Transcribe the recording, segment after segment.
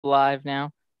Live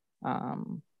now.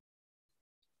 Um,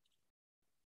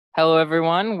 Hello,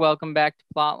 everyone. Welcome back to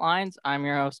Plotlines. I'm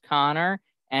your host, Connor.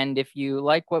 And if you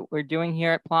like what we're doing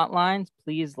here at Plotlines,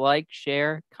 please like,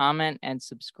 share, comment, and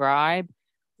subscribe.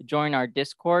 Join our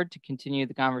Discord to continue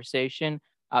the conversation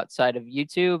outside of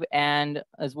YouTube. And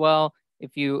as well,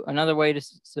 if you another way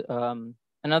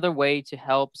to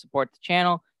help support the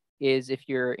channel is if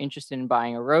you're interested in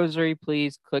buying a rosary,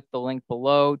 please click the link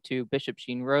below to Bishop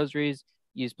Sheen Rosaries.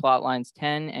 Use Plotlines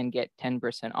 10 and get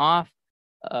 10% off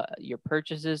your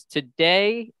purchases.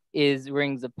 Today is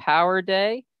Rings of Power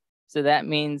Day. So that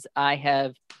means I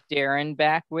have Darren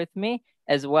back with me,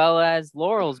 as well as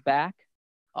Laurel's back.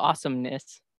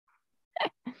 Awesomeness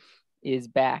is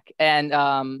back.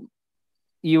 And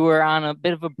you were on a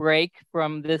bit of a break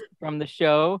from the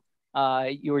show.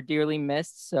 You were dearly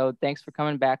missed. So thanks for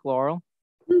coming back, Laurel.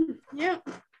 Yeah.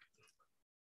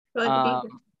 Glad to be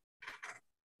here.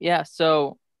 Yeah,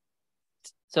 so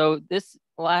this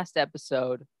last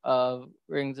episode of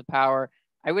Rings of Power,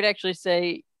 I would actually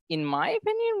say, in my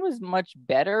opinion, was much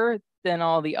better than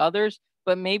all the others,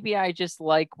 but maybe I just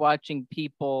like watching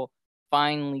people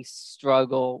finally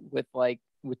struggle with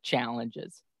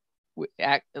challenges.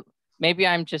 Maybe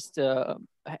I'm just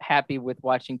happy with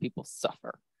watching people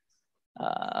suffer.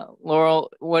 Laurel,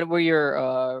 what were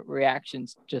your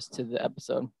reactions just to the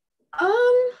episode?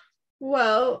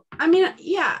 Well, I mean,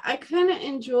 yeah, I kind of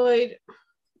enjoyed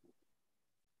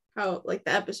how the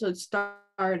episode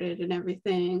started and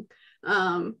everything.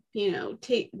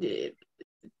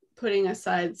 Putting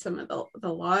aside some of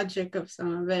the logic of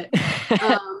some of it.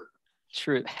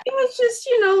 True. It was just,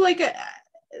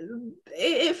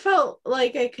 it felt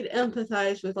like I could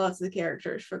empathize with lots of the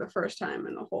characters for the first time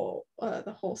in the whole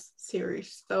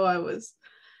series. So I was,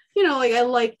 I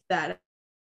liked that.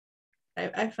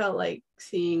 I felt like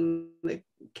seeing the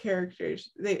characters,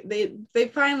 they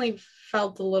finally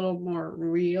felt a little more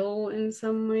real in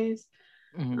some ways.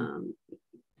 Mm-hmm.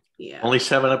 Yeah. Only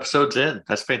 7 episodes in.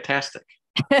 That's fantastic.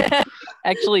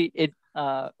 Actually,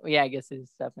 I guess it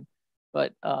is 7,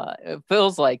 but it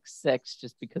feels like 6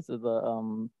 just because of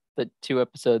the 2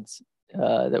 episodes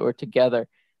that were together.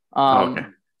 Okay.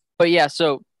 But yeah,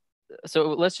 so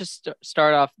let's just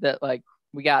start off that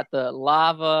we got the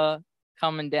lava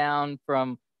coming down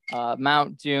from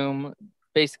Mount Doom,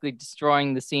 basically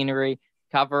destroying the scenery,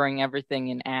 covering everything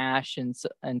in ash and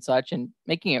such, and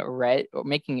making it red or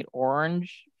making it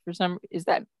orange for some. Is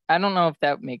that, I don't know if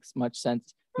that makes much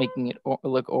sense, making it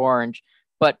look orange,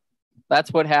 but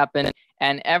that's what happened,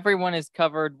 and everyone is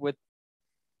covered with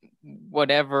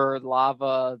whatever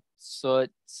lava, soot,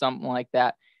 something like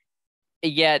that.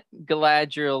 Yet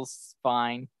Galadriel's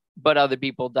fine, but other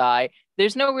people die.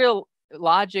 There's no real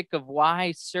logic of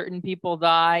why certain people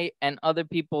die and other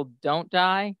people don't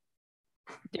die.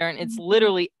 Darren, it's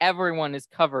literally everyone is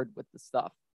covered with the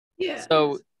stuff. Yeah.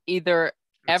 So either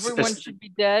everyone should be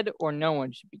dead or no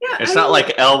one should be dead. It's not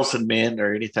like elves and men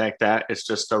or anything like that. It's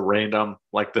just a random,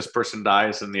 this person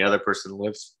dies and the other person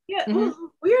lives. Yeah. Mm-hmm. Well, the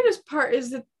weirdest part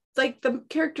is that the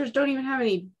characters don't even have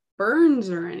any burns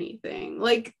or anything.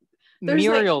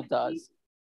 Muriel does.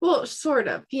 Well, sort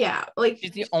of, yeah.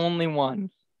 She's the only one.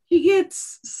 She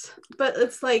gets, but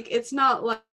it's not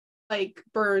like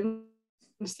burns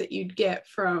that you'd get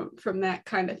from that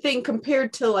kind of thing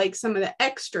compared to some of the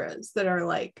extras that are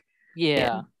all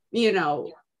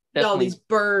these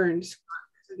burns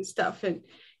and stuff, and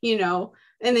and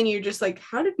then you're just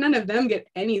how did none of them get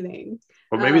anything?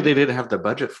 Well, maybe they didn't have the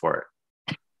budget for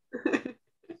it.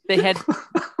 They had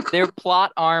their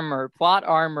plot armor. Plot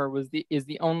armor is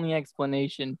the only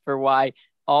explanation for why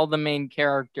all the main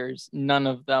characters, none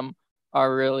of them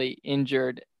are really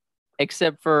injured,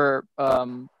 except for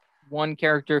one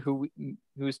character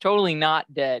who's totally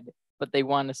not dead, but they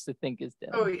want us to think is dead.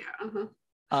 Oh yeah.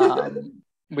 Uh-huh.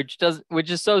 Which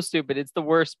is so stupid. It's the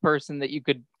worst person that you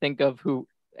could think of who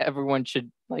everyone should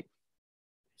like.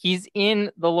 He's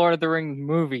in the Lord of the Rings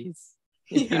movies.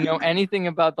 If you know anything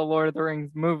about the Lord of the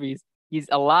Rings movies, he's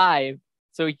alive,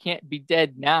 so he can't be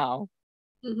dead now.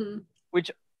 Mm-hmm.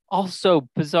 Which also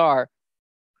bizarre.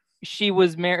 She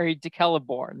was married to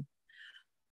Celeborn.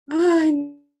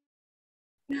 Oh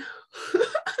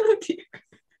dear.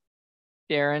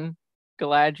 Darren,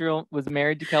 Galadriel was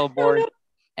married to Celeborn,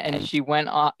 and he went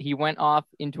off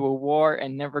into a war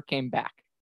and never came back.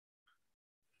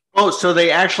 Oh, so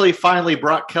they actually finally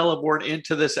brought Celeborn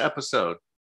into this episode.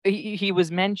 He was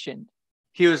mentioned.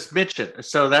 He was mentioned.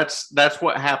 So that's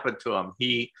what happened to him.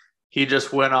 He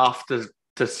just went off to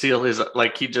seal his,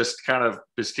 he just kind of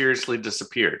mysteriously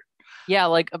disappeared.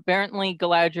 Yeah, apparently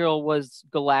Galadriel was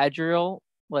Galadriel,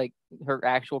 her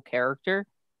actual character.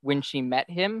 When she met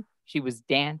him, she was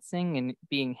dancing and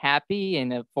being happy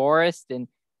in a forest, and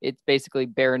it's basically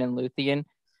Beren and Luthien.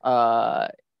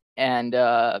 And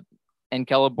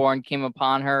Celeborn came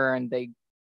upon her, and they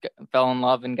fell in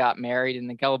love and got married, and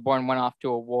then Celeborn went off to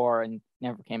a war and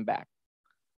never came back.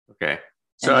 Okay.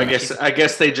 So I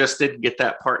guess they just didn't get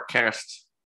that part cast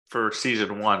for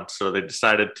season 1, so they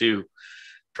decided to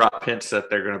drop hints that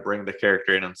they're going to bring the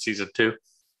character in season 2.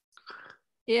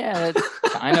 Yeah, that's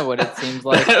kind of what it seems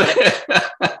like.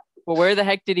 Well, where the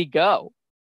heck did he go?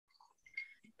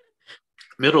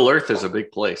 Middle Earth is a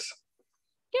big place.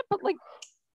 Yeah, but like,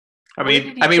 I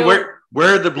mean, where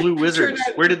are the Blue Wizards?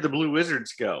 Where did the Blue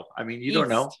Wizards go? I mean, you don't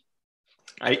know.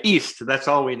 East. That's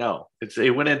all we know.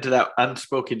 It went into that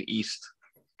unspoken east.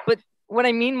 But what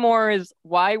I mean more is,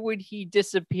 why would he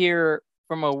disappear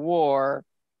from a war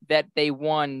that they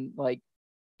won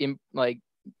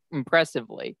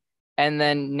impressively, and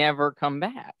then never come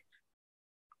back?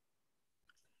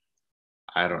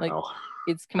 I don't know.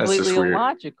 It's completely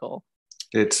illogical.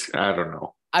 I don't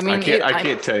know. I mean, I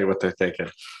can't tell you what they're thinking.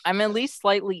 I'm at least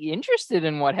slightly interested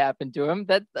in what happened to him.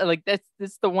 That's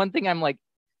the one thing I'm like,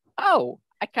 oh,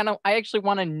 I actually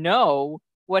want to know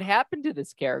what happened to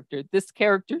this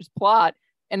character's plot,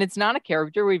 and it's not a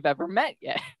character we've ever met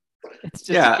yet. It's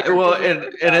just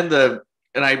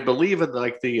and I believe in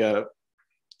the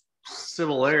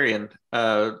Silmarillion,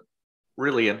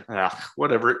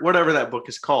 whatever that book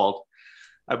is called.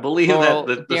 I believe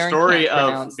that the story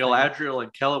of Galadriel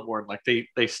and Celeborn,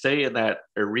 they stay in that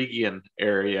Eregion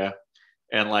area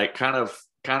and kind of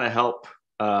help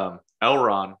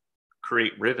Elrond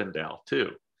create Rivendell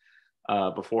too,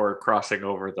 before crossing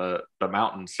over the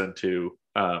mountains into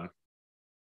late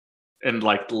in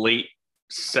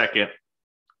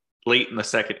the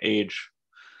Second Age,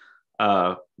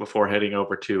 before heading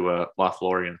over to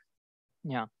Lothlorien.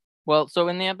 Yeah. Well, so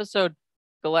in the episode,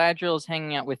 Galadriel is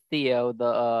hanging out with Theo,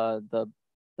 the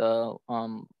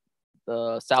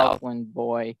Southland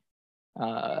boy,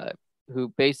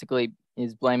 who basically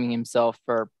is blaming himself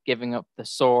for giving up the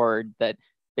sword that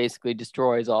basically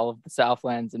destroys all of the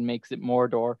Southlands and makes it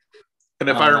Mordor. And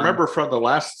if I remember from the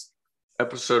last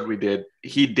episode we did,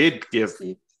 he did give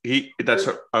that's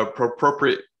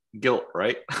appropriate guilt,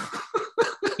 right?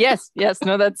 Yes,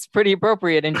 no, that's pretty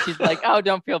appropriate. And she's like, "Oh,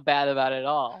 don't feel bad about it at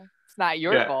all. It's not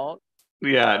your fault."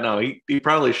 Yeah, no, he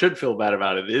probably should feel bad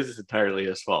about it. It is entirely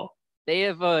his fault. They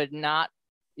have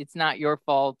it's not your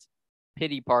fault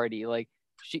pity party.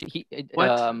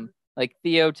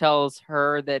 Theo tells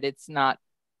her that it's not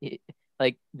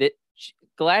that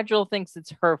Galadriel thinks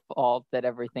it's her fault that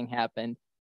everything happened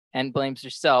and blames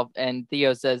herself, and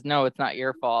Theo says, no, it's not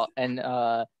your fault. And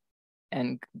Darren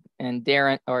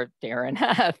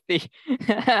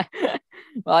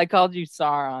well, I called you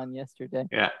Sauron yesterday.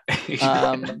 Yeah.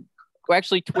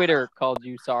 Actually, Twitter called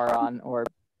you Sauron, or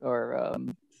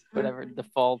whatever,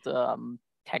 default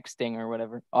texting or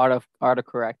whatever,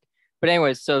 autocorrect. But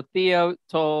anyways, so Theo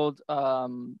told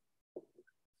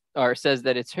or says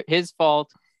that it's his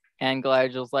fault, and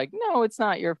Galadriel's like, no, it's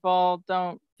not your fault.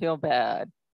 Don't feel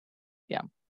bad. Yeah,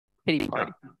 pity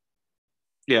party.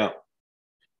 Yeah. I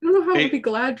don't know how it would be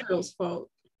Galadriel's fault.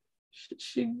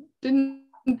 She didn't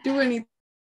do anything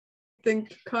to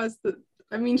cause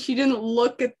she didn't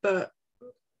look at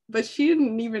but she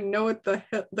didn't even know what the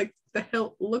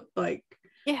hell looked like.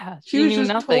 Yeah, she was knew just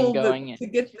nothing told going in to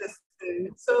get this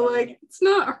thing. So it's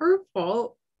not her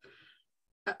fault.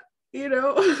 Yeah. I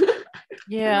don't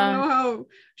know how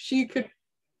she could.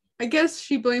 I guess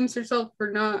she blames herself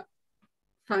for not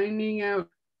finding out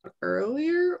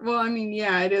earlier. Well,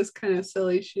 it is kind of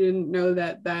silly. She didn't know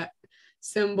that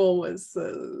symbol was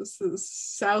the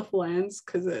Southlands,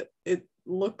 because it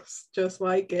looks just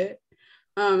like it.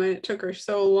 And it took her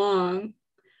so long.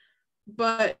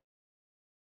 But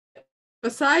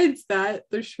besides that,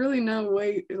 there's really no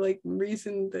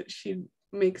reason that she'd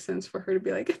make sense for her to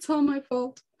be like, it's all my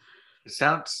fault. It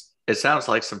sounds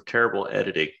like some terrible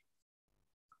editing.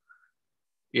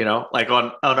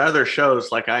 On other shows,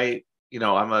 I'm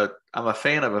a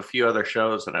fan of a few other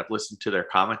shows, and I've listened to their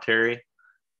commentary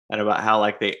and about how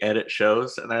they edit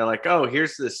shows, and they're like, oh,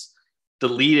 here's this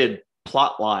deleted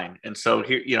plot line, and so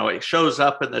here it shows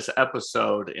up in this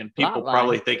episode, and people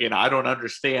probably thinking, I don't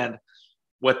understand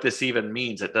what this even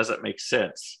means, it doesn't make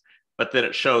sense, but then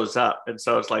it shows up, and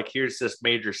so it's here's this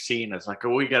major scene. It's oh,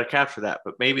 we got to capture that,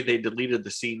 but maybe they deleted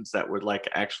the scenes that would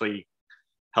actually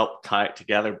help tie it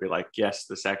together and be yes,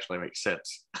 this actually makes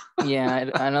sense.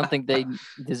 Yeah, I don't think they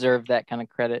deserve that kind of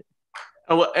credit.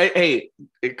 Oh, well, hey,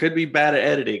 it could be bad at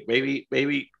editing, maybe,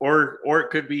 or it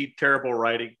could be terrible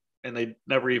writing, and they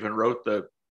never even wrote the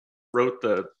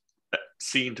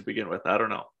scene to begin with. I don't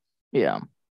know. Yeah,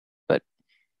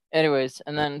 Anyways,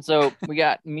 and then so we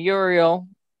got Muriel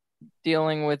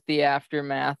dealing with the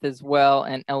aftermath as well,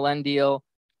 and Elendil,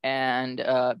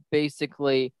 and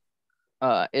basically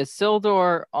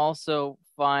Isildur also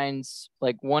finds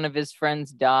like one of his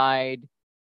friends died,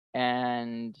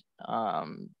 and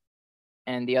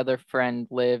the other friend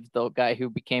lived, the guy who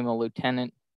became a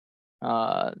lieutenant.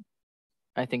 I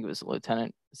think it was a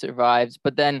lieutenant, survives,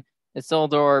 but then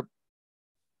Isildur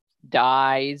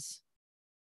dies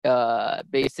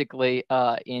basically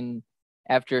in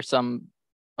after some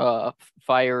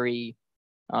fiery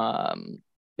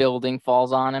building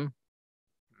falls on him.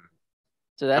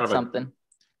 So that's something.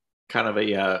 Kind of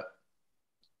a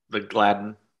the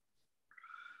Gladden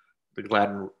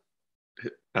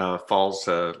falls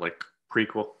like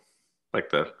prequel, like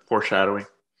the foreshadowing.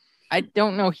 I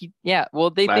don't know. Well,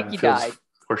 they think he died.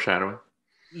 Foreshadowing.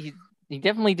 He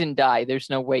definitely didn't die. There's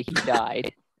no way he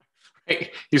died.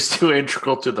 He's too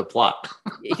integral to the plot.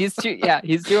 He's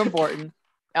too important.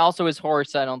 Also, his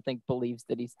horse, I don't think, believes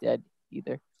that he's dead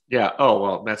either. Yeah. Oh,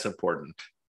 well, that's important.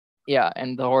 Yeah,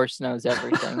 and the horse knows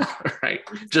everything. Right.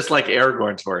 Just like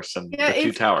Aragorn's horse and the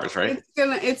Two Towers, right?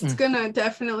 It's gonna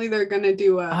definitely, they're gonna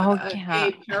do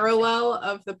a parallel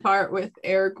of the part with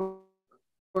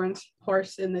Aragorn's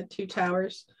horse in the Two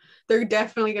Towers. They're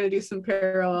definitely gonna do some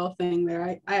parallel thing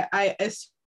there. I as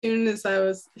soon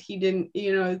as he didn't,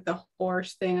 the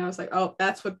horse thing, I was like, oh,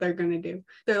 that's what they're gonna do.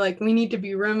 They're like, we need to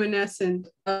be reminiscent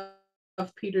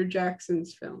of Peter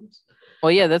Jackson's films.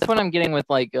 Well, yeah, that's what I'm getting with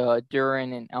like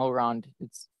Durin and Elrond.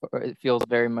 It feels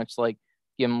very much like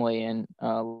Gimli and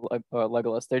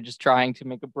Legolas. They're just trying to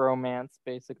make a bromance,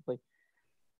 basically.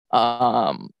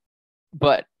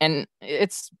 But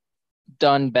it's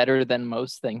done better than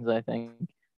most things, I think.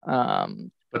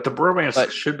 But the bromance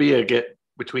should be a get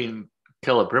between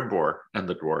Celebrimbor and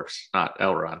the dwarves, not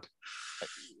Elrond.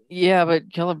 Yeah, but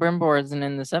Celebrimbor isn't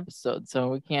in this episode, so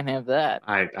we can't have that.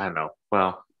 I know.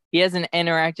 Well, he hasn't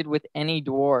interacted with any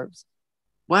dwarves.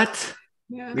 What?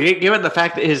 Yeah. Given the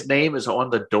fact that his name is on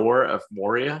the door of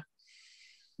Moria?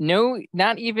 No,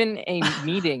 not even a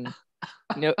meeting.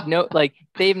 No, like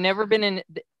they've never been in.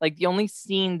 Like the only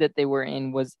scene that they were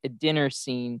in was a dinner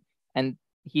scene, and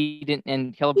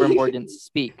Celebrimbor didn't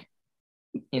speak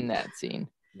in that scene.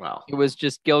 Wow. It was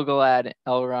just Gil-galad,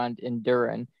 Elrond, and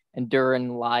Durin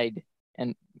lied,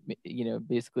 and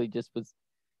basically just was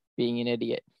being an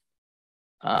idiot.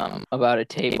 About a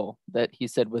table that he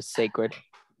said was sacred.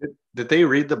 Did they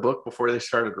read the book before they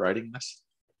started writing this?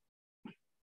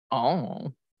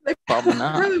 Oh, probably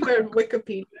not. Probably read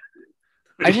Wikipedia.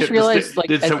 I just realized, like,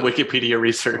 did some Wikipedia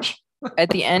research.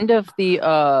 At the end of the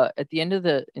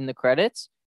in the credits,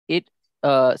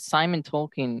 Simon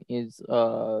Tolkien is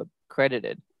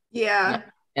credited. Yeah.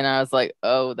 And I was like,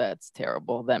 oh, that's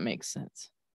terrible. That makes sense.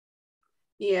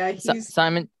 Yeah,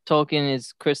 Simon Tolkien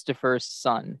is Christopher's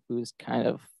son, who's kind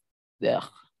of, yeah.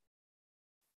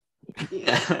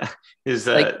 He's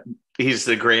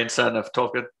the grandson of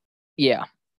Tolkien. Yeah.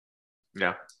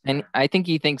 Yeah. And I think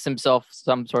he thinks himself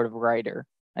some sort of writer.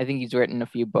 I think he's written a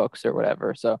few books or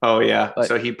whatever. So. Oh yeah.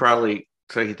 So he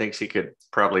thinks he could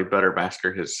probably better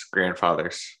master his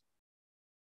grandfather's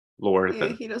lore. Yeah,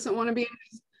 he doesn't want to be in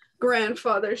his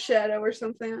grandfather's shadow or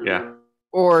something. Yeah.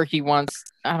 Or he wants,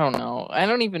 I don't know. I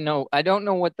don't even know. I don't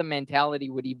know what the mentality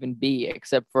would even be,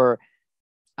 except for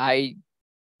I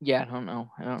don't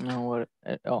know. I don't know what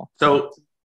at all. So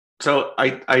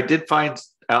I did find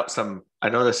out some, I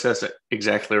know this doesn't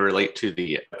exactly relate to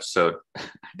the episode. I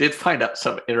did find out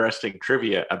some interesting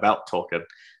trivia about Tolkien.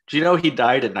 Do you know he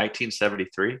died in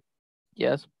 1973?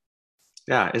 Yes.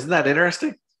 Yeah. Isn't that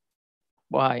interesting?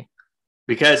 Why?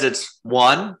 Because it's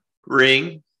 1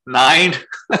 ring, 9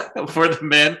 for the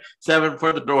men, 7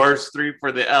 for the dwarves, 3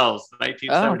 for the elves.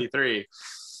 1973.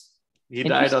 He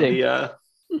died on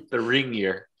the ring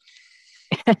year.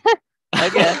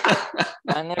 Okay.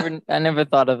 I never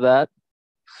thought of that.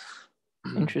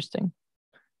 Interesting.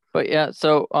 But yeah,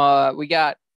 so we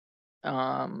got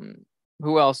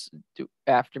who else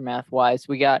aftermath wise?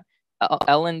 We got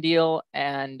Elendil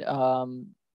and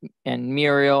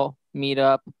Muriel meet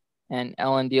up, and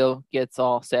Elendil gets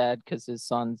all sad because his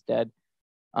son's dead.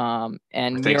 And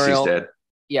Muriel, he's dead.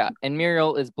 Yeah, and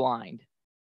Muriel is blind.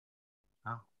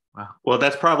 Oh, wow. Well,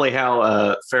 that's probably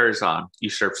how Pharazôn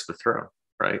usurps the throne,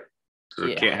 right? So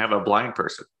we can't have a blind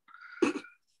person.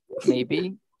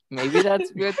 Maybe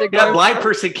that's what they're going. That blind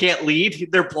person can't lead.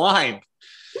 They're blind.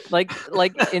 Like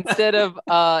instead of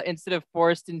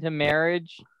forced into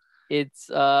marriage, it's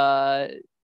just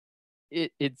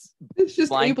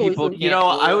blind people.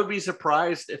 I would be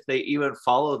surprised if they even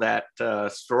follow that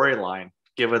storyline,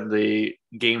 given the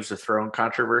Games of Thrones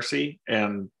controversy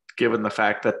and given the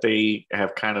fact that they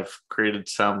have kind of created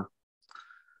some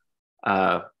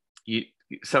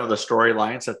some of the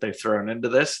storylines that they've thrown into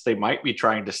this, they might be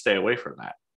trying to stay away from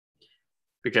that.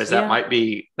 Because that might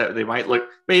be that they might look.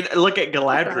 I mean, look at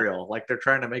Galadriel. Like they're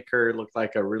trying to make her look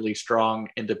like a really strong,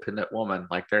 independent woman.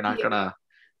 Like they're not gonna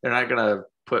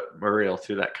put Muriel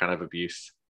through that kind of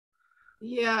abuse.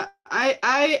 Yeah,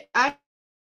 I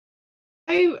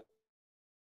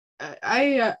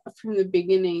from the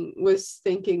beginning was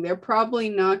thinking they're probably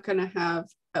not gonna have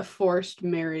a forced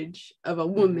marriage of a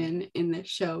woman in this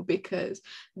show, because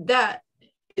that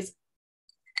is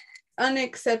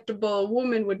unacceptable. A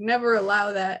woman would never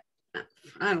allow that.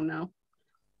 I don't know.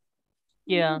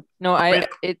 Yeah, no,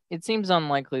 it seems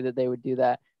unlikely that they would do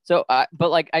that. So,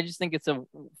 but like, I just think it's a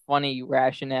funny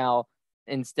rationale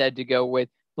instead to go with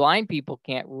blind people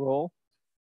can't rule.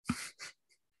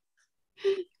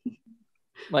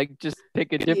 Like, just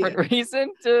pick a different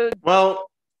reason to. Well,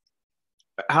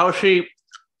 how's she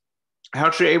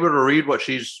able to read what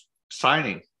she's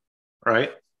signing,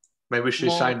 right? Maybe she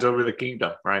signs over the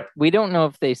kingdom, right? We don't know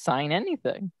if they sign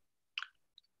anything.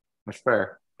 That's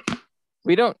fair.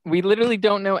 We literally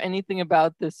don't know anything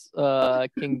about this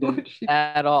kingdom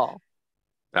at all.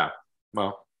 Yeah.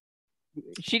 Well,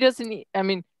 she doesn't. I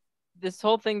mean, this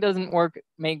whole thing doesn't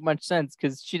make much sense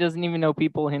because she doesn't even know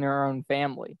people in her own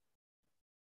family.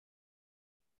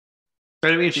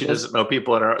 I mean, she doesn't know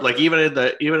people in her, like even in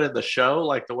the show,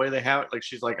 like the way they have it, like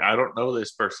she's like, I don't know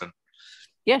this person.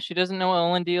 Yeah, she doesn't know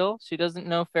Elendil. She doesn't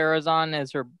know Pharazôn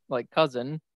as her like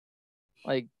cousin.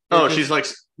 Like, she's like,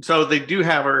 so they do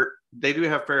have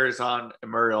Pharazôn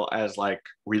and Muriel as like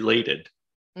related.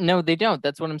 No, they don't.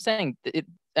 That's what I'm saying.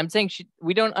 I'm saying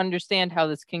we don't understand how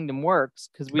this kingdom works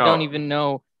because we don't even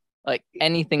know like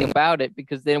anything about it,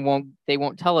 because they won't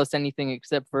tell us anything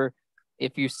except for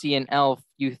if you see an elf,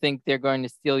 you think they're going to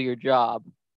steal your job.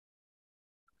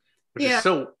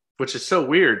 Which is so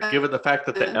weird, given the fact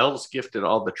that the elves gifted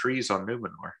all the trees on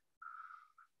Numenor.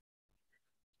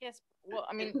 Yes, well,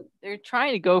 I mean, they're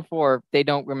trying to go for they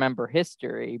don't remember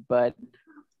history, but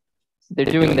they're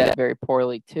doing that very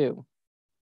poorly too.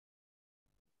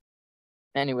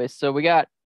 Anyway, so we got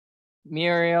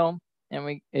Muriel,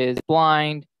 and is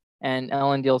blind, and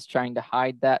Elendil's trying to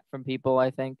hide that from people. I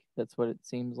think that's what it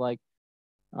seems like,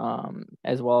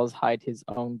 as well as hide his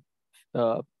own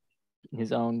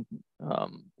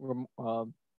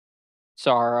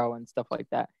sorrow and stuff like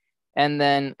that. And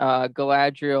then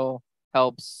Galadriel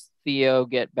helps Theo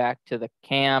get back to the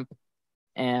camp,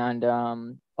 and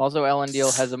also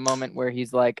Elendil has a moment where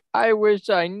he's like, I wish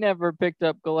I never picked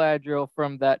up Galadriel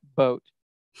from that boat,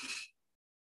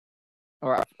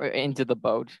 or into the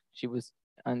boat. She was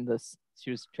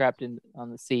trapped on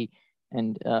the sea,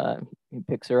 and he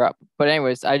picks her up. But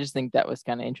anyways, I just think that was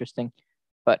kind of interesting.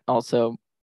 But also,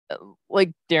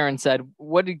 like Darren said,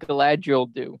 what did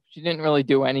Galadriel do? She didn't really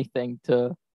do anything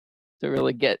to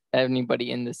really get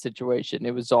anybody in this situation.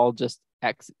 It was all just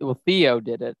Theo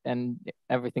did it, and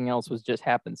everything else was just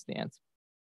happenstance.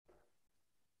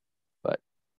 But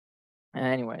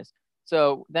anyways,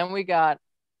 so then we got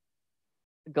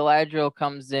Galadriel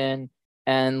comes in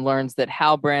and learns that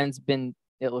Halbrand's been,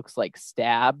 it looks like,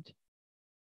 stabbed.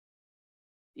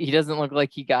 He doesn't look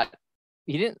like he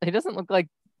doesn't look like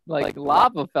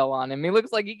lava fell on him. He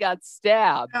looks like he got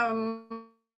stabbed.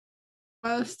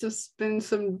 Must have been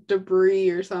some debris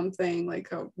or something,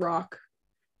 like a rock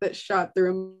that shot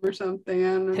through him or something.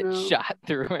 I don't know. Shot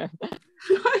through him.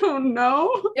 I don't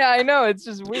know. Yeah, I know. It's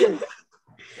just weird.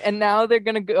 And now they're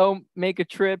going to go make a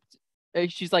trip.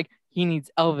 She's like, he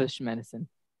needs elvish medicine.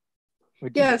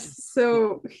 Yes.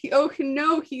 So,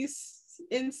 he's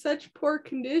in such poor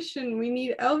condition. We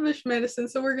need elvish medicine.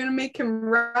 So we're going to make him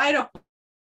ride a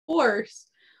horse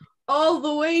all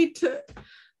the way to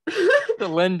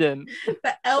Linden.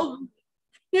 The elf.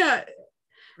 Yeah.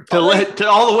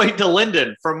 All the way to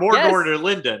Linden, from Mordor to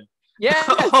Linden. Yeah.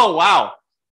 Oh wow,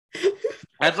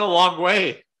 that's a long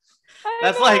way.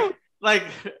 That's like my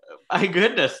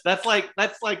goodness. That's like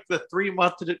the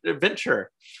 3-month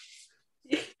adventure.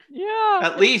 Yeah.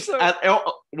 At least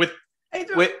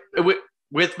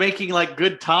with making like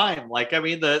good time. Like I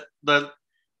mean the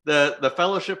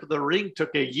Fellowship of the Ring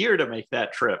took a year to make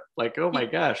that trip. Like, oh my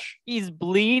gosh. He's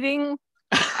bleeding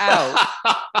out.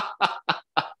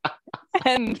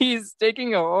 And he's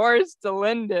taking a horse to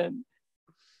Linden.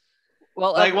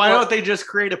 Well, like, why don't they just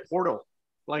create a portal?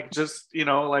 Like, just, you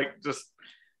know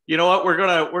what? We're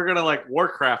gonna like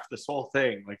Warcraft this whole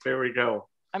thing. Like, there we go.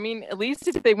 I mean, at least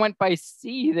if they went by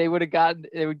sea, they would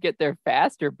get there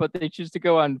faster, but they choose to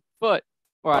go on foot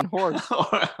or on horse.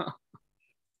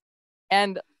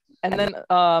 And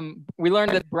we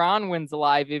learned that Bronwyn's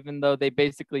alive, even though they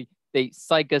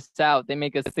psych us out. They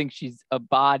make us think she's a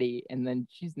body, and then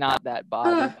she's not that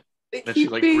body. They Then she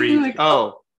keep like being breathes. like,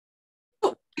 Oh,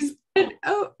 she's dead.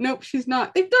 Oh, nope, she's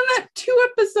not. They've done that 2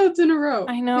 episodes in a row.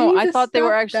 I know. need I to thought they were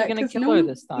stop actually that, going to 'cause kill no her one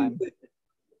this time. believes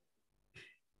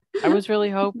it. I was really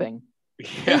hoping.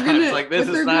 yeah. gonna- It's like, this what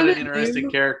is they're not an gonna interesting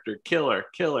do- character. Kill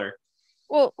her.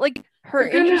 Well, like her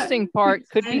They're gonna interesting part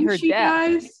could be pretend her she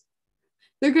death. dies.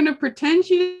 They're gonna pretend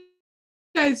she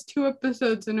dies 2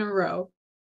 episodes in a row,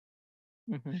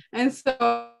 Mhm. and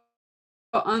so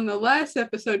on the last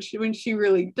episode, when she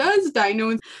really does die, no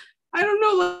one's. I don't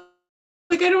know.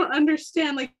 Like I don't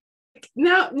understand. Like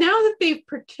now that they've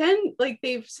pretend like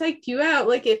they've psyched you out,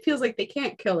 like it feels like they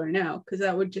can't kill her now because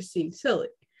that would just seem silly.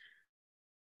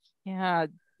 Yeah.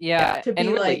 To be and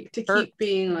really, like to her- keep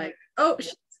being like, oh,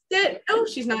 she's dead. Oh,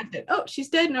 she's not dead. Oh, she's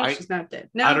dead. No, she's not dead.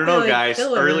 Now I don't if they, know, like, guys.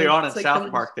 kill her, Early on in it's like South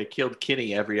the Park, they killed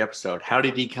Kenny every episode. How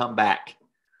did he come back?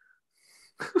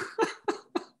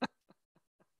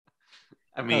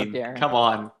 I mean, Darren. come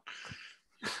on.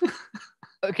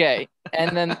 Okay,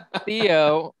 and then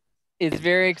Theo is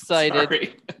very excited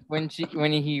Sorry. when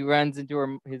he runs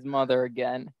into his mother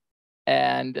again,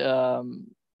 and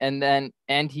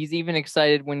he's even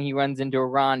excited when he runs into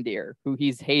Arondir, who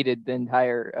he's hated the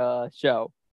entire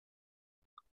show.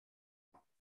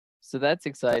 So that's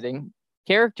exciting.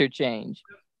 Character change.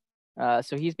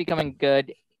 So he's becoming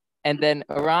good, and then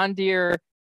Arondir,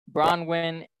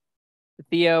 Bronwyn,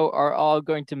 Theo are all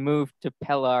going to move to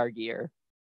Pelargir.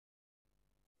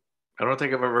 I don't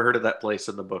think I've ever heard of that place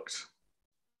in the books.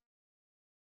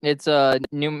 It's a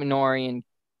Numenorian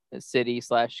city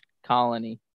 /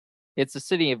 colony. It's a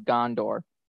city of Gondor.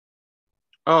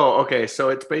 Oh, okay. So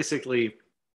it's basically,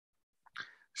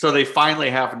 so they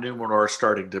finally have Numenor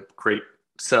starting to create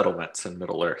settlements in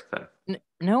Middle Earth then.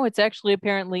 No, it's actually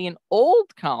apparently an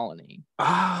old colony.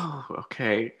 Oh,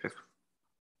 okay.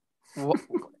 I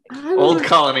don't Old know.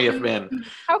 colony of men.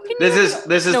 How can This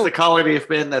you is No. the colony of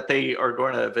men that they are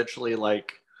going to eventually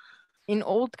like an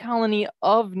old colony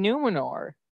of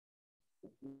Numenor?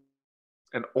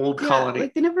 an old Yeah, colony.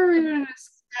 like they never even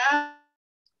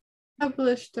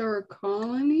established there were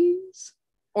colonies.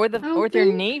 Or I don't their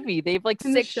think navy. They have like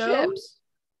in the 6 show. ships.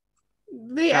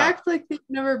 They Yeah. act like they've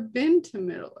never been to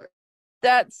Middle Earth.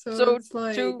 That's So it's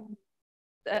like-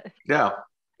 Yeah.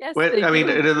 yes, Well, they I mean,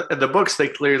 do. in the books, they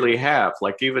clearly have,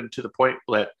 like, even to the point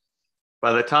that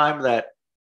by the time that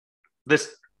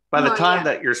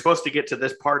that you're supposed to get to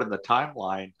this part in the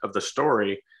timeline of the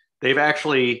story, they've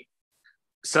actually,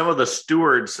 some of the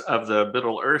stewards of the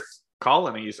Middle Earth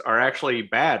colonies are actually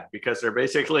bad because they're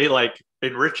basically like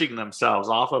enriching themselves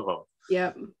off of them.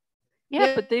 Yep.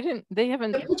 Yeah, but they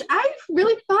haven't. Which I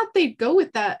really thought they'd go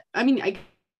with that. I mean, I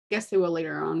guess they will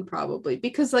later on probably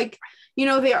because, like, you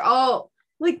know, they're all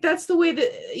like that's the way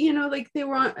that, you know, like they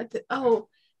want. Oh,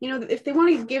 you know, if they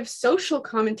want to give social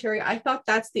commentary, I thought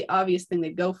that's the obvious thing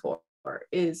they'd go for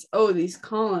is these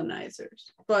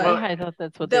colonizers. But Well, I thought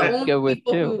that's what the they would only go with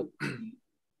people too.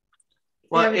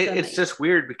 Well, haven't done it's that just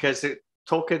weird because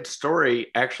Tolkien's story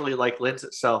actually like lends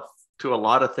itself to a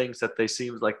lot of things that they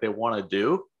seem like they want to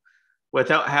do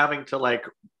without having to like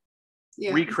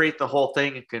yeah. recreate the whole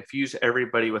thing and confuse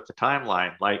everybody with the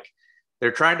timeline. Like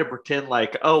they're trying to pretend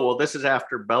like, oh, well, this is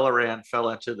after Belleran fell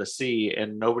into the sea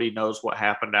and nobody knows what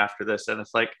happened after this. And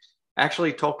it's like,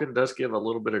 actually, Tolkien does give a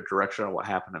little bit of direction on what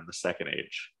happened in the Second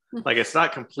Age. Like it's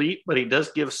not complete, but he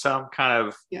does give some kind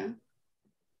of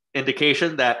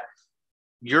indication that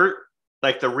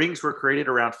the rings were created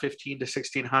around 15 to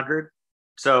 1600.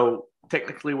 So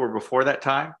technically we're before that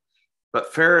time,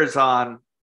 but Pharazôn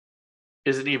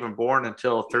isn't even born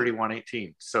until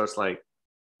 3118. So it's like,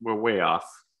 we're way off.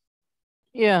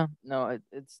 Yeah, no, it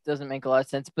doesn't make a lot of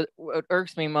sense. But what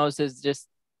irks me most is just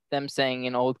them saying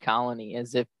an old colony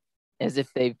as if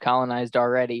they've colonized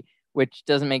already, which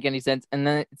doesn't make any sense. And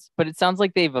then but it sounds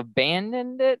like they've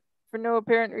abandoned it for no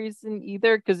apparent reason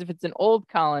either. Because if it's an old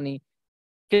colony,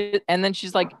 and then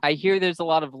she's like, I hear there's a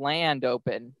lot of land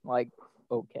open. Like,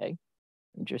 okay,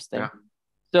 interesting. Yeah.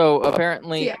 So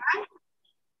apparently,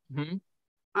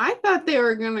 I thought they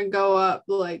were gonna go up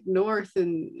like north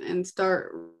and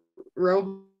start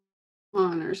Rohan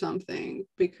or something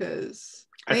because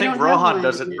I they think don't have Rohan land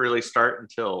doesn't yet. really start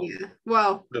until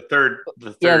Well, the third.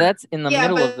 yeah, that's in the Yeah,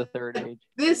 middle of but the Third Age.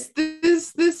 this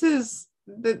is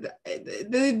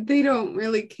they don't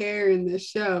really care in this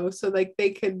show, so like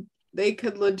they could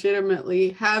legitimately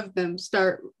have them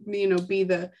start, you know, be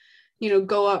the, you know,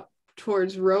 go up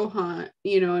towards Rohan,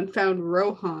 you know, and found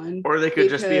Rohan, or they could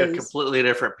just be a because- completely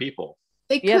different people.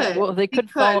 They could. Yeah, well, they could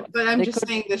follow, but I'm just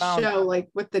saying the found- show, like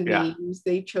with the Yeah. names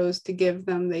they chose to give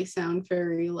them, they sound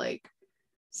very like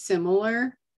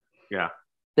similar. Yeah.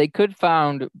 they could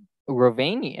found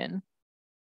Rovanian,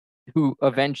 who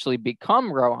eventually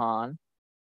become Rohan.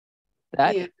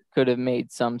 That Yeah. could have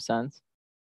made some sense.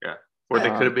 Or they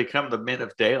Um, could have become the Men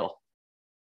of Dale.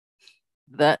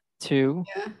 That too.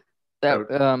 Yeah.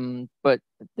 That but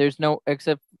there's no,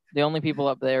 except the only people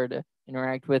up there to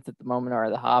interact with at the moment are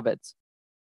the hobbits.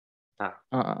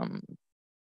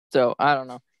 So I don't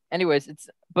know. Anyways,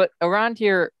 but around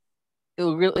here, it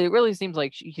really seems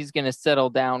like he's gonna settle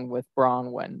down with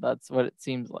Bronwyn. That's what it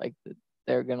seems like, that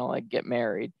they're gonna like get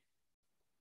married.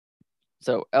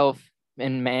 So elf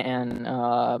and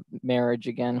man marriage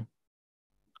again,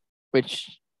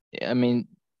 which, I mean,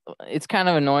 it's kind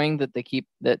of annoying that they keep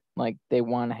that, like they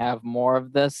want to have more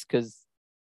of this, because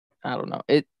I don't know,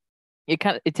 it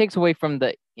takes away from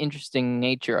the interesting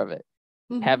nature of it.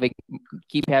 Mhm.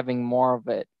 Keep having more of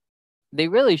it. They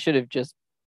really should have just,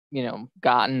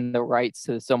 gotten the rights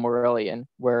to the Silmarillion,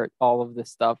 where all of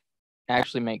this stuff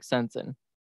actually makes sense in.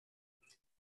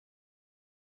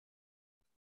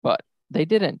 But they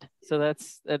didn't. So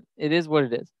that's that. It is what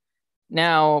it is.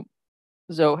 Now,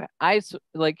 so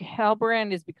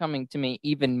Halbrand is becoming to me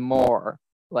even more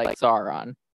like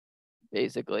Sauron,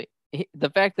 basically. The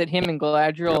fact that him and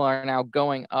Galadriel are now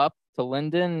going up to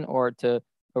Lindon or to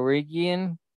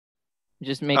Eregion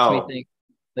just makes me think,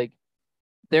 like,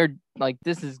 they're like,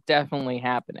 this is definitely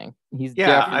happening. He's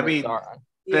definitely Sauron.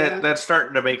 That's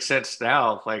starting to make sense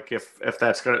now. Like if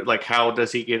that's gonna, like, how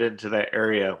does he get into that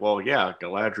area? Well, yeah,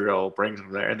 Galadriel brings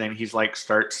him there, and then he's like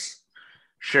starts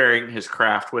sharing his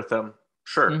craft with them.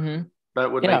 Sure,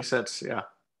 that would make sense. Yeah,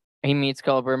 he meets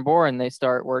Celebrimbor and they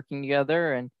start working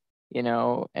together, and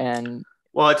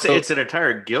well, it's an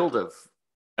entire guild of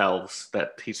elves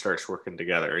that he starts working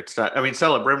together. It's not. I mean,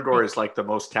 Celebrimbor is like the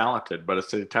most talented, but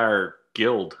it's an entire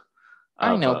guild.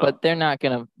 I know, but they're not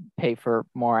gonna pay for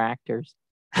more actors.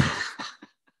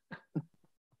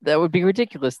 That would be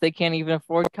ridiculous. They can't even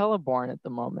afford Celeborn at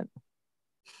the moment.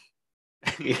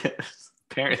 Yes,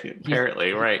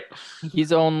 apparently, right.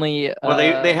 He's only well,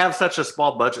 they have such a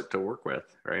small budget to work with,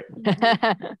 right?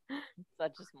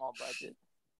 Such a small budget.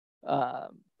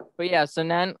 But yeah, so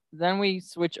then we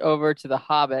switch over to the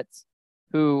hobbits,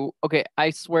 who, okay, I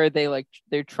swear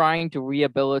they're trying to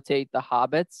rehabilitate the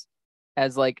hobbits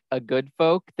as like a good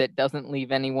folk that doesn't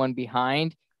leave anyone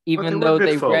behind, even though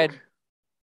they read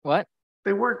what?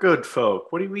 They were good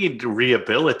folk. What do you mean to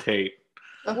rehabilitate?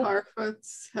 The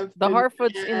Harfoots have the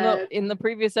Harfoots in the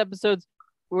previous episodes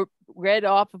were read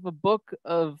off of a book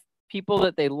of people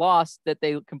that they lost, that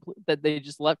they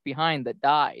just left behind, that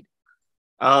died.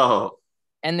 Oh.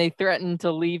 And they threatened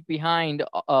to leave behind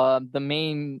the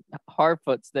main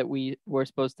Harfoots that we were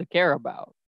supposed to care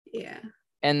about. Yeah.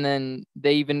 And then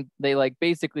they like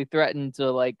basically threatened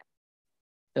to like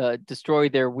destroy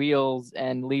their wheels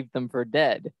and leave them for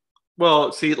dead.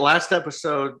 Well, see, last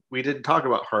episode we didn't talk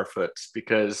about Harfoots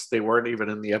because they weren't even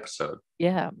in the episode.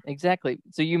 Yeah, exactly.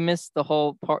 So you missed the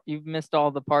whole part. You've missed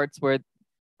all the parts where.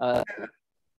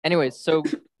 Anyways, so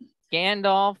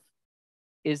Gandalf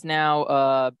is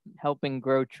now helping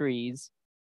grow trees.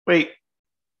 Wait,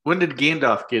 when did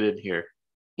Gandalf get in here?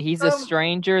 He's a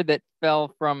stranger that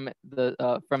fell from the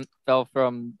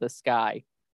sky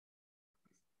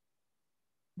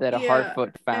that a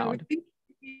Harfoot found.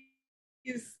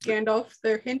 He's Gandalf.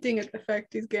 They're hinting at the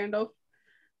fact he's Gandalf,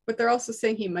 but they're also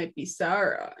saying he might be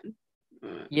Sauron.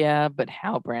 Yeah, but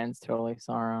Halbrand's totally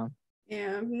Sauron.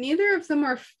 Yeah, neither of them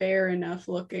are fair enough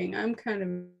looking. I'm kind of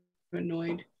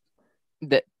annoyed.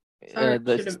 That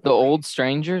the old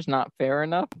stranger's not fair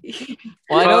enough.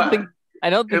 Well,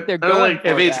 I don't think they're going. Like,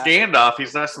 if it's Gandalf,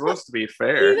 he's not supposed to be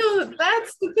fair.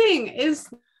 That's the thing.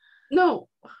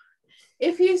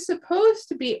 If he's supposed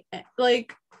to be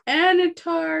like,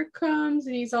 Anatar comes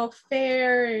and he's all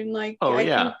fair and like,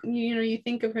 think, you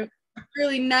think of him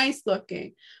really nice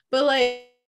looking, but like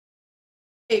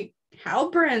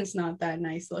Halbrand's not that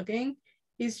nice looking.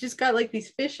 He's just got like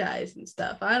these fish eyes and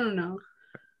stuff. I don't know.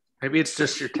 Maybe it's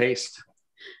just your taste.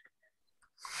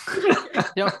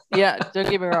 Don't get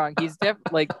me wrong. He's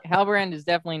like, Halbrand is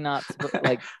definitely not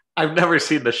like. I've never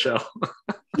seen the show.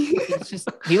 It's just,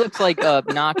 he looks like a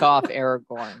knockoff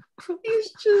Aragorn.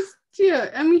 He's just, he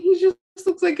just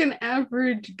looks like an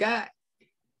average guy.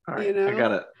 All right,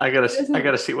 I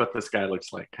gotta see what this guy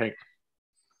looks like. Hey,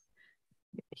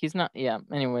 he's not. Yeah.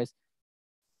 Anyways,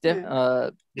 it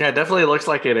definitely looks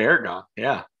like an Aragorn.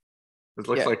 Yeah, it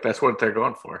looks like that's what they're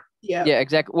going for. Yeah. Yeah,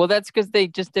 exactly. Well, that's because they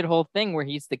just did a whole thing where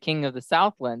he's the king of the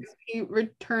Southlands.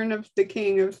 Return of the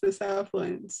King of the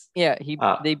Southlands. Yeah,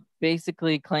 they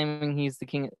basically claiming he's the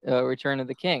king, Return of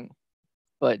the King,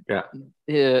 but Yeah.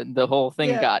 the whole thing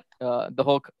Yeah. got the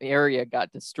whole area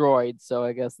got destroyed. So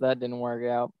I guess that didn't work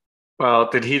out. Well,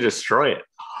 did he destroy it?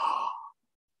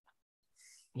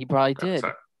 He probably did.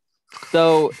 Sorry.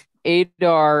 So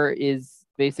Adar is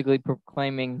basically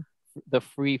proclaiming the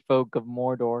free folk of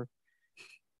Mordor.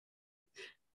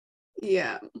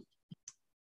 Yeah.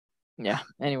 Yeah.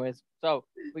 Anyways, so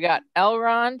we got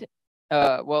Elrond.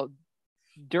 Well,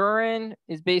 Durin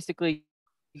is basically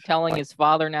telling his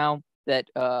father now that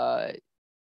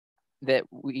that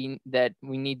we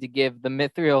need to give the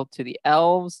Mithril to the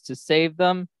elves to save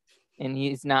them, and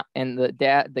he's not, and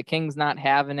the king's not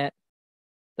having it.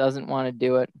 Doesn't want to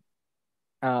do it.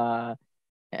 And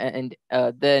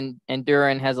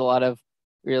Durin has a lot of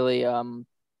really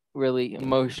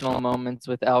emotional moments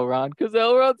with Elrond, because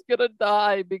Elrond's gonna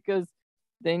die because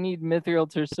they need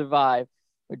Mithril to survive,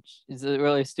 which is a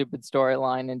really stupid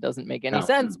storyline and doesn't make any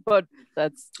sense. But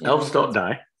that's elves don't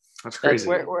die. That's crazy.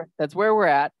 That's where we're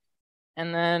at.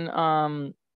 And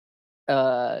then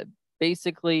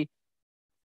basically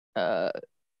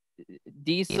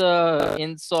Disa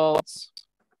insults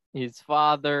his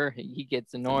father. He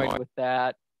gets annoyed with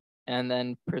that, and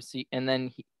then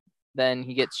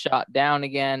he gets shot down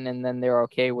again, and then they're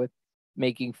okay with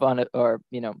making fun of the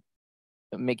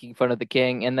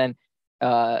king. And then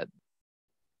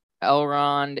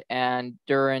Elrond and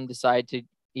Durin decide to,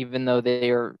 even though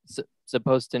they are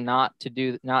supposed to not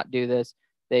do this,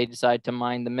 they decide to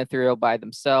mine the Mithril by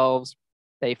themselves.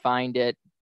 They find it.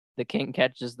 The king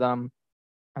catches them.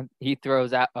 He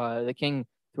throws out. The king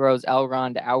throws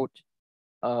Elrond out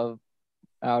of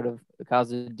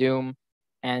Khazad-dûm,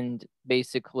 and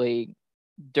basically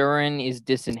Durin is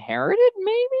disinherited.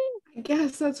 Maybe. I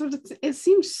guess that's what it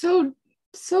seems so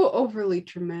overly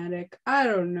dramatic. I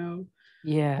don't know.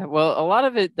 Yeah. Well, a lot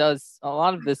of this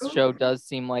show does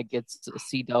seem like it's a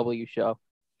CW show.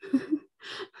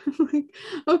 Like,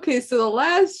 okay, so the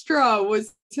last straw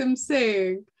was him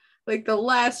saying, like, the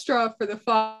last straw for the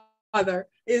father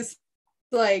is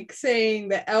like saying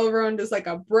that Elrond is like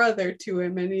a brother to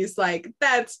him, and he's like,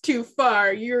 that's too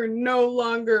far, you're no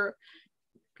longer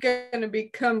gonna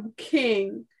become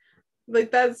king.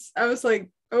 Like, I was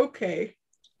like, okay,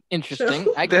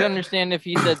 interesting. I could understand if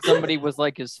he said somebody was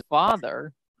like his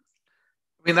father.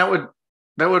 I mean, that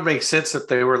would make sense if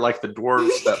they were like the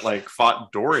dwarves that like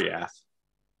fought Doriath.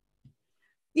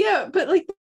 Yeah, but like,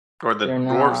 or the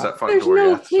dwarves that fought there's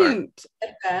Doriath. No hint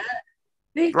at that.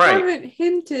 They haven't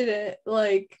hinted at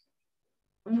like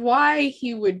why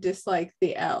he would dislike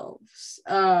the elves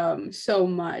so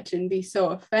much and be so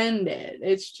offended.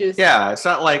 It's just, it's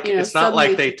not like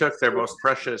like they took their most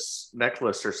precious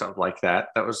necklace or something like that.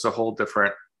 That was a whole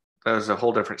different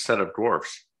set of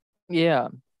dwarves. Yeah.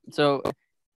 So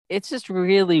it's just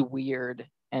really weird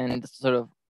and sort of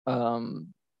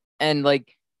and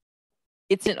like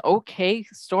it's an okay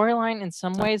storyline in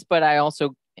some ways, but I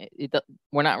also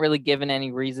we're not really given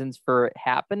any reasons for it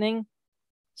happening.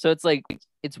 So it's like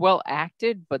it's well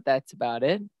acted, but that's about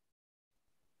it.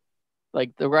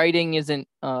 Like the writing isn't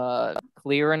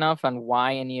clear enough on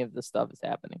why any of the stuff is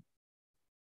happening.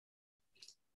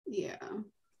 Yeah.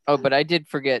 Oh, but I did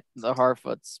forget the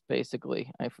Harfoots.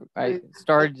 Basically, I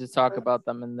started to talk about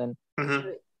them, and then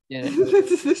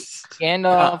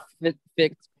Gandalf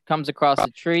comes across a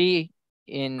tree.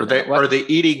 Are they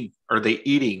eating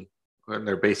in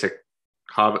their basic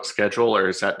Hobbit schedule, or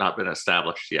has that not been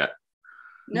established yet?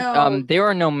 No. They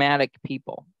are nomadic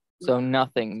people, so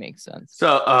nothing makes sense.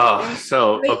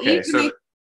 So they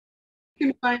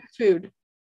can find food.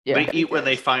 Yeah. They eat when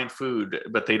they find food,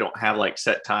 but they don't have like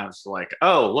set times to like,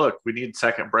 oh, look, we need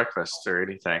second breakfast or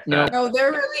anything. No,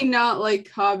 they're really not like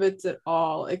hobbits at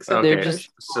all. Except they're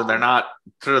not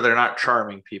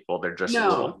charming people. They're just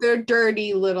they're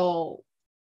dirty little.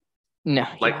 No,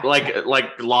 like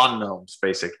lawn gnomes,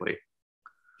 basically.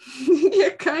 Yeah,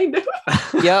 kind of.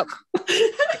 Yep.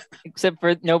 Except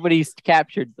for nobody's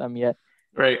captured them yet.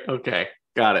 Right. Okay.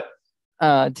 Got it.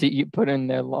 To put in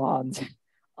their lawns.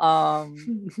 I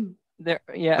mean,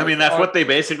 that's what they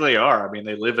basically are. I mean,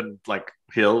 they live in like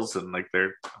hills and like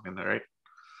they're right.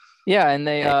 Yeah, and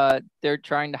they're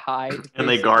trying to hide. And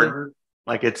they garden.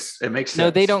 Like it makes sense. No,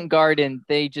 they don't garden.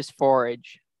 They just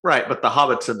forage. Right, but the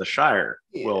hobbits in the Shire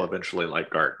will eventually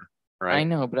like garden, right? I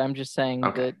know, but I'm just saying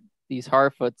that these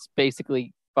Harfoots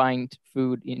basically find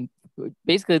food in.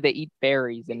 Basically, they eat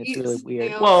berries, and it's really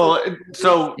weird. Well,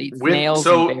 so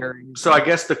I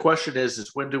guess the question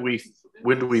is when do we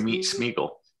meet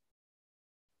Smeagol?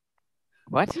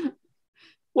 What?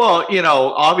 Well,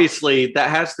 obviously that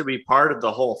has to be part of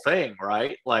the whole thing,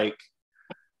 right? Like,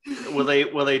 will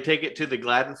they take it to the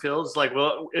Gladdenfields? Like,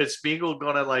 well, is Smeagol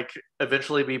gonna like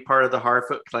eventually be part of the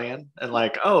Harfoot clan? And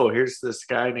like, oh, here's this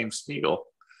guy named Smeagol.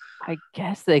 I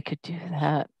guess they could do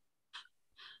that,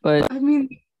 but I mean,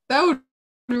 that would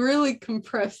really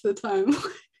compress the time.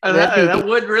 And that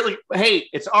would really. Hey,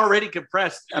 it's already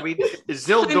compressed. I mean,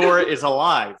 Isildur is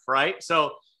alive, right?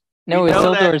 So no,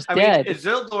 Isildur's dead.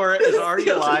 Isildur is already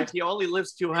alive. He only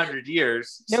lives 200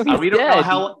 years. No, he's we don't dead. know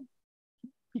how.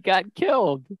 He got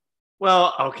killed.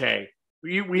 Well, okay.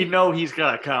 We know he's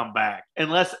gonna come back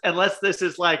unless this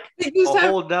is like a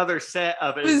whole nother set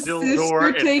of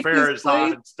Isildur and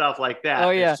Pharazôn and stuff like that. Oh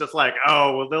yeah, it's just like,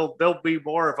 oh well, there'll be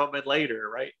more of them in later,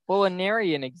 right? Well,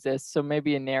 Anarion exists, so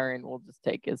maybe Anarion will just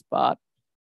take his spot.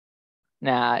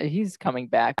 Nah, he's coming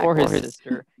back, or his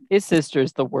sister. His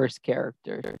sister's the worst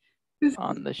character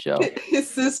on the show. His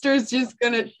sister's just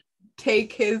gonna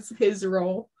take his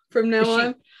role from now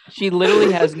on. She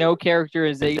literally has no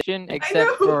characterization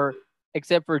except for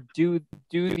do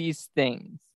these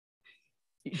things.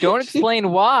 Don't explain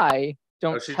why.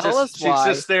 Don't tell us why.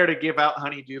 She's just there to give out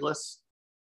honey-dew lists.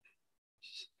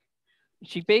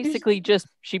 She basically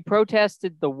she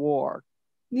protested the war.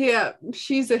 Yeah,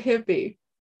 she's a hippie.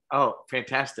 Oh,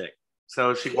 fantastic.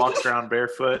 So she walks around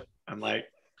barefoot and like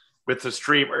with the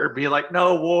streamer, be like,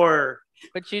 no war.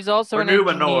 But she's also for an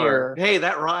Numenor. Engineer. Hey,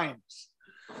 that rhymes.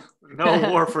 No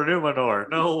war for Numenor.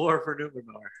 No war for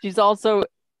Numenor. She's also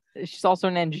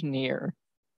an engineer.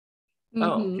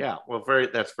 Oh yeah, well,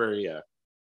 it's very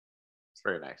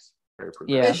nice. Very progressive.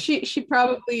 Yeah, she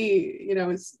probably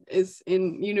is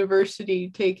in university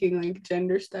taking like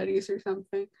gender studies or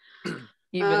something.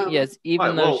 Even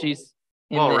though she's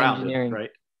in the engineering,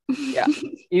 right? Yeah,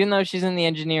 even though she's in the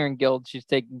engineering guild, she's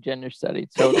taking gender studies.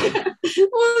 So, well,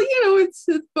 it's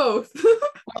both.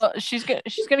 Well, she's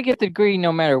gonna get the degree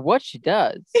no matter what she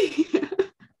does.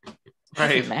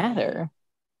 Right. Doesn't matter.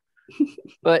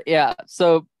 But yeah,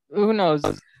 so who knows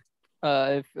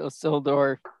if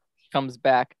Isildur comes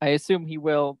back? I assume he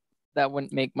will. That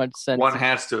wouldn't make much sense. One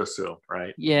has to assume,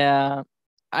 right? Yeah,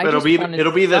 but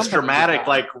it'll be this dramatic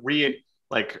like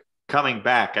coming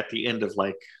back at the end of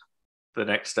like the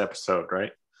next episode,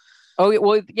 right? Oh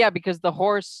well, yeah, because the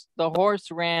horse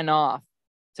ran off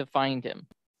to find him.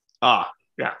 Ah,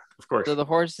 yeah, of course. So the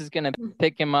horse is gonna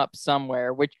pick him up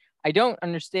somewhere, which I don't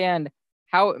understand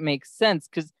how it makes sense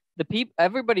because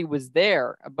everybody was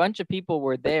there. A bunch of people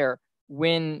were there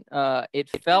when it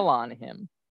fell on him,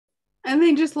 and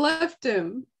they just left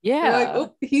him. Yeah, they're like,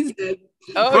 oh, he's dead.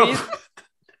 Oh,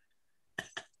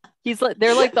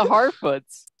 they're like the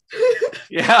Harfoots.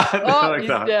 Yeah. Oh, he's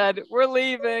dead. We're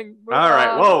leaving. All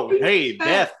right. Whoa. Hey,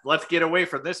 death. Let's get away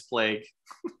from this plague.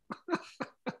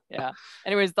 Yeah.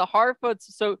 Anyways, the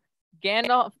Harfoots. So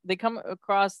Gandalf, they come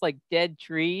across like dead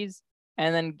trees,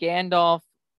 and then Gandalf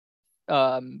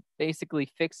basically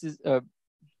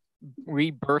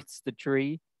rebirths the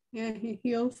tree. Yeah, he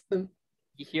heals them.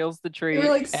 He heals the tree. They were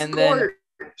like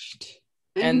scorched.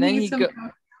 And then he goes.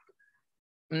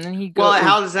 Well,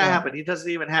 how does that happen? He doesn't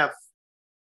even have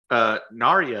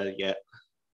Narya yet.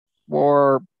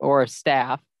 or a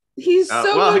staff. He's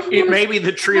so maybe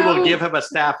the tree will give him a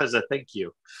staff as a thank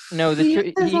you. No,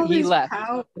 the tree he left.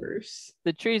 Powers.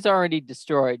 The tree's already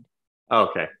destroyed.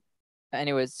 Okay.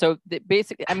 Anyways, so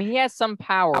basically, I mean, he has some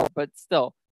power, but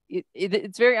still,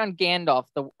 it's very un-Gandalf,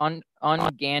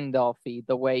 un-Gandalfy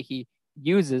the way he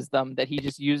uses them. That he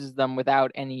just uses them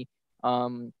without any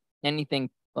anything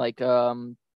like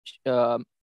what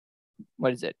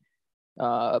is it?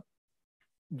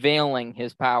 Veiling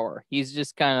his power. He's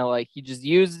just kind of like, he just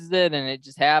uses it and it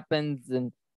just happens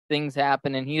and things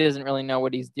happen and he doesn't really know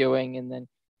what he's doing, and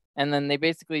then they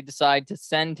basically decide to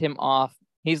send him off.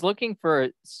 He's looking for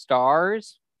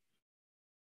stars,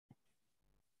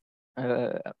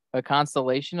 a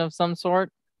constellation of some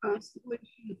sort.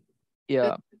 Constellation.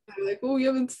 Yeah. Like, oh, you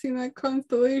haven't seen that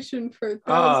constellation for 1,000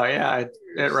 Oh yeah,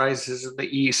 it rises in the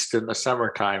east in the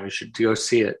summertime. You should go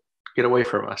see it. Get away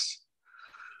from us.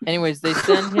 Anyways, they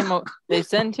send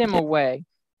him away,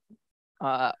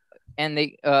 and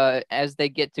they as they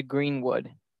get to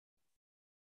Greenwood.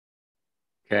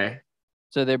 Okay.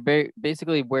 So they're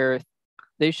basically where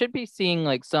they should be seeing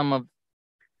like some of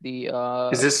the.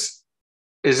 Is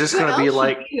this going to be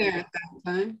like? There at that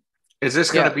time. Is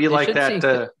this going to be like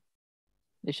that?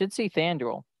 They should see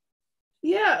Thandril.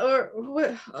 Yeah, or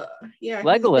what? Yeah,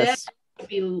 Legolas.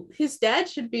 His dad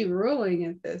should be ruling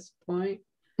at this point.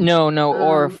 No,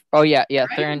 or right?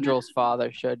 Thranduil's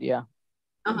father should, yeah.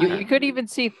 Uh-huh. You could even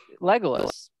see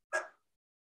Legolas.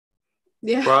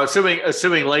 Yeah. Well, assuming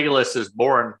Legolas is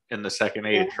born in the second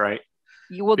age, right?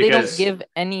 Well, they don't give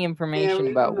any information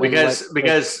about when.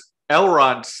 Because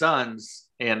Elrond's sons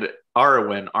and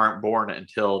Arwen aren't born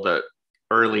until the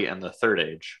early in the third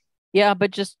age. Yeah,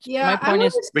 but my point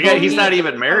is because he's not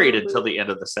even married until the end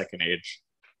of the second age.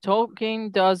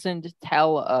 Tolkien doesn't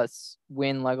tell us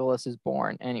when Legolas is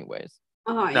born, anyways.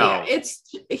 No. Yeah,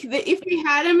 if we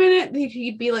had him in it,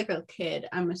 he'd be like a kid.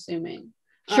 I'm assuming.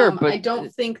 Sure, but I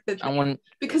don't think that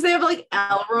because they have like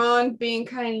Elrond being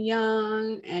kind of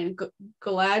young and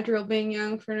Galadriel being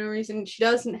young for no reason. She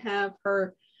doesn't have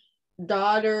her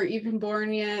daughter even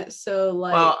born yet, so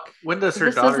like. Well, when does her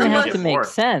daughter doesn't have to born? make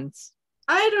sense?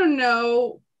 I don't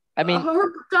know. I mean,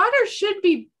 her daughter should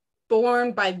be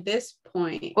born by this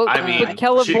point. Well, I mean,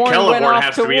 Celeborn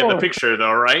has to be in the picture,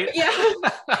 though, right? Yeah,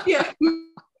 yeah.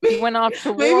 He went off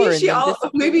to war.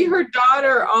 Maybe her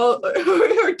daughter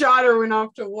went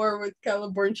off to war with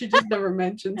Celeborn. She just never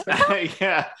mentions her.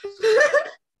 Yeah,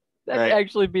 that'd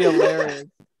actually be hilarious.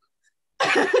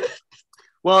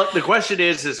 Well, the question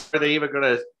is are they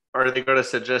going to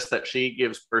suggest that she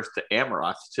gives birth to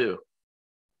Amroth too?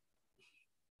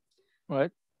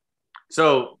 What?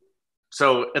 So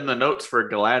in the notes for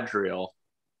Galadriel,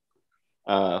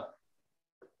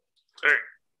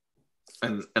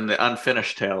 and the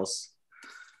Unfinished Tales,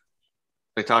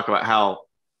 they talk about how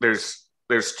there's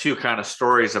two kind of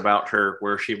stories about her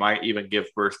where she might even give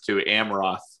birth to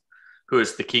Amroth, who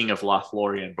is the king of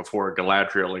Lothlorien, before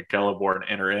Galadriel and Celeborn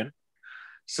enter in.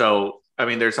 So, I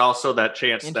mean, there's also that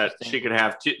chance that she could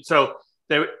have two. So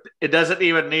it doesn't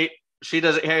even need. She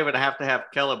doesn't even have to have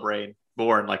Celeborn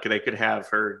born. Like they could have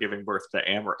her giving birth to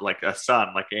like a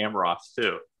son, like Amroth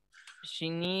too. She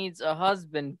needs a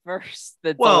husband first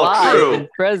that's alive and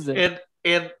present.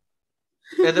 And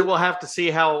then we'll have to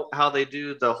see how they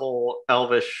do the whole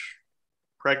elvish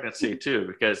pregnancy too,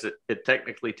 because it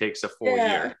technically takes a full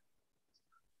year.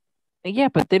 Yeah,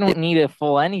 but they don't need a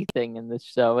full anything in this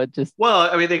show. It just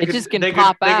they could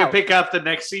pick up the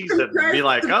next season and be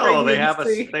like, oh, they have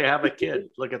a kid.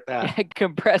 Look at that.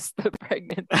 Compress the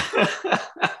pregnancy.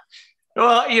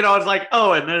 Well, it's like,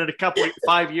 oh, and then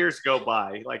 5 years go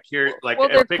by, like here, like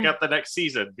pick up the next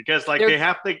season, because like they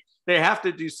have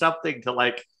to do something to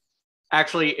like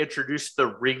actually introduce the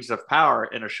Rings of Power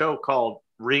in a show called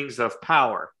Rings of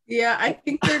Power. Yeah, I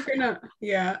think they're gonna.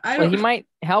 Yeah,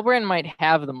 Halbrand might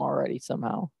have them already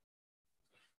somehow.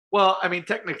 Well, I mean,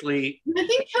 technically,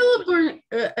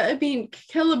 I think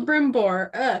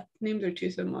Celebrimbor. Names are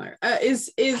too similar.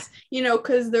 Is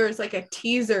because there's like a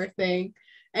teaser thing.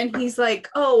 And he's like,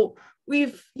 oh, we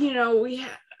have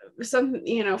some,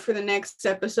 for the next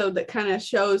episode that kind of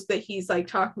shows that he's like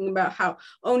talking about how,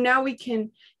 oh, now we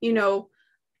can, we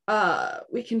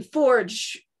can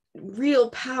forge real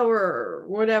power or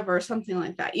whatever, something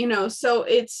like that, So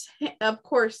it's, of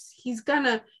course, he's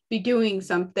gonna be doing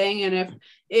something. And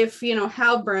if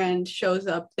Halbrand shows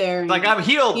up there, and, like, I'm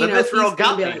healed, the Mithril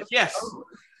got me. Like, yes. Oh.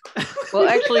 Well,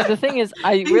 actually, the thing is,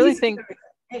 I really think.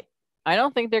 I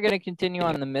don't think they're going to continue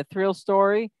on the Mithril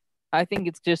story. I think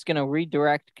it's just going to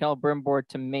redirect Celebrimbor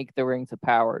to make the Rings of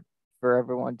Power for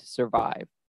everyone to survive.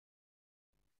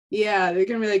 Yeah, they're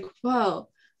going to be like, well,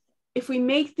 if we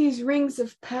make these Rings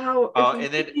of Power...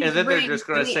 and then they're just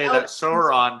going to say that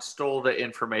Sauron stole the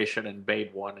information and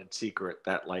made one in secret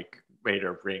that, like, made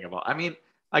a Ring of... I mean,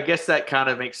 I guess that kind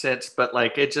of makes sense, but,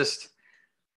 like, it just...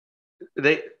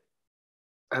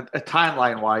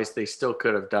 timeline-wise, they still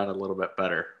could have done a little bit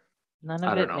better. None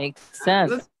of it makes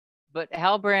sense. But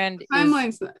Halbrand I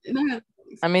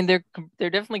mean, they're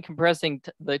definitely compressing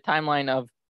the timeline of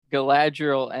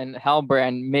Galadriel and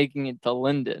Halbrand making it to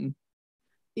Lindon.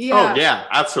 Yeah. Oh yeah,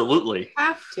 absolutely.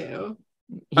 Have to.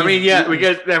 I mean, yeah,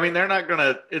 because they're not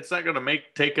gonna. It's not gonna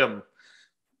take them.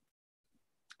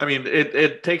 I mean,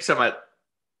 it takes them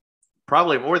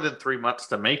probably more than 3 months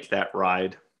to make that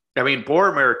ride. I mean,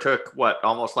 Boromir took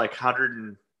almost like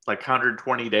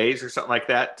 120 days or something like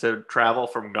that to travel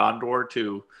from Gondor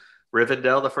to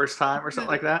Rivendell the first time or something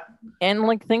like that. And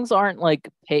like things aren't like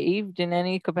paved in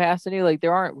any capacity. Like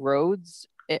there aren't roads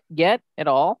yet at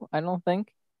all, I don't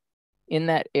think, in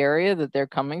that area that they're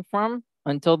coming from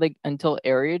until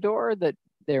Eriador, that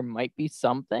there might be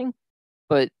something.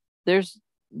 But it's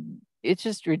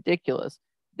just ridiculous.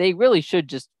 They really should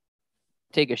just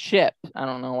take a ship. I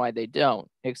don't know why they don't,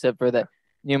 except for that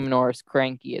Numenor is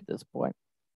cranky at this point.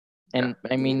 And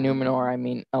I mean Numenor, I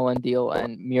mean Elendil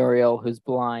and Muriel, who's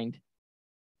blind.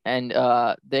 And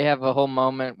they have a whole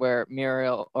moment where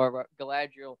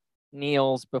Galadriel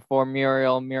kneels before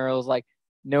Muriel. Muriel's like,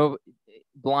 no,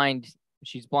 blind.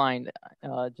 She's blind.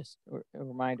 Just a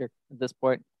reminder at this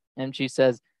point. And she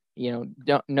says,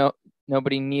 don't know.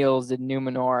 Nobody kneels in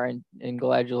Numenor, and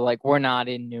Galadriel like, we're not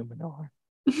in Numenor.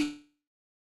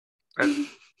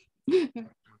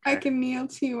 I can kneel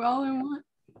to you all I want.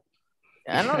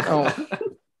 I don't know.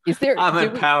 Is there? I'm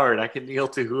empowered. I can kneel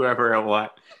to whoever I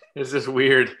want. It's just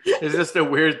weird. It's just a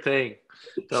weird thing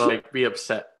to like be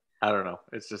upset. I don't know.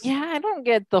 It's just I don't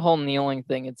get the whole kneeling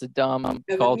thing. It's a dumb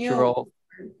cultural.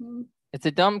 It's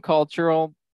a dumb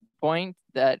cultural point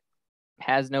that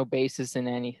has no basis in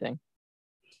anything.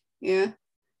 Yeah.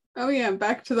 Oh yeah.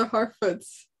 Back to the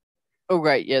Harfoots. Oh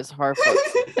right, yes,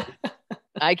 Harfoots.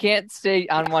 I can't stay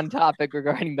on one topic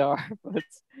regarding the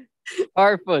Harfoots.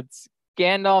 Harfoots.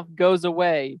 Gandalf goes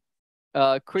away.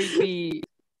 Creepy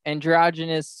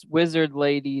androgynous wizard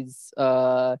ladies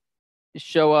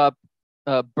show up,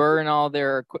 burn all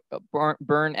their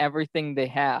burn everything they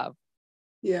have.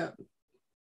 Yeah.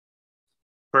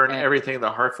 Burn everything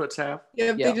the Harfoots have?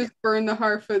 Yeah, they just burn the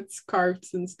Harfoots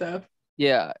carts and stuff.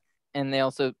 Yeah. And they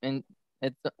also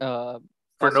it's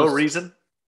for no reason?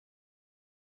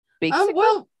 Basically,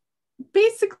 well,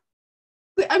 basically,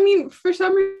 I mean, for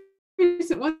some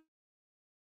reason,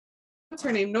 what's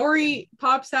her name? Nori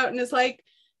pops out and is like,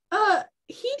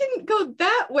 he didn't go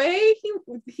that way.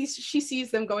 She sees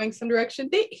them going some direction.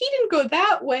 He didn't go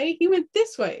that way. He went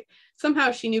this way.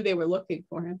 Somehow she knew they were looking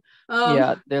for him.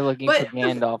 They're looking for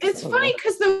Gandalf. It's funny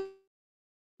because the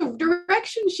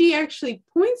direction she actually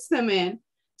points them in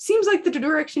seems like the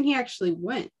direction he actually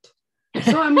went.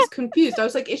 So I'm just confused. I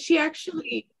was like, is she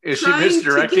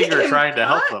misdirecting or trying to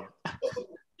help them?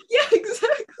 Yeah,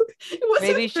 exactly.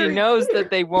 Maybe she knows that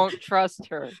they won't trust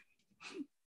her.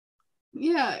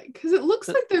 Yeah, because it looks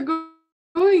like they're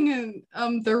going in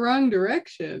the wrong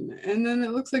direction, and then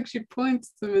it looks like she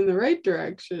points them in the right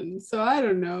direction. So I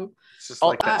don't know. It's just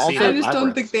like that scene I just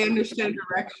don't think they understand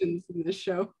directions in this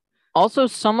show. Also,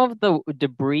 some of the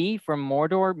debris from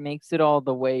Mordor makes it all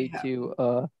the way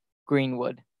to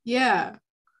Greenwood. Yeah.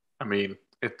 I mean,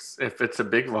 if it's a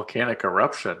big volcanic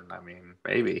eruption, I mean,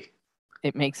 maybe.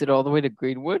 It makes it all the way to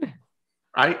Greenwood?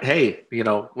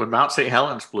 When Mount St.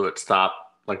 Helens blew its top,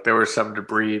 like there was some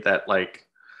debris that like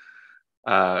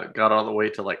got all the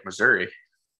way to like Missouri.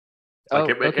 Like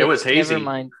it was hazy.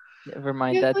 Never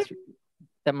mind. Yeah,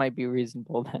 that might be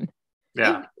reasonable then.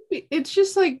 Yeah. It's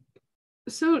just like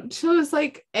so it's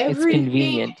like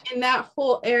everything in that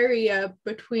whole area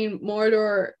between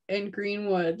Mordor and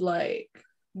Greenwood like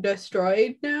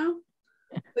destroyed now.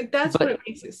 Like that's what it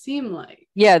makes it seem like.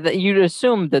 Yeah, that you'd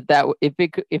assume that if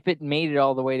it made it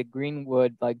all the way to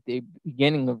Greenwood, like the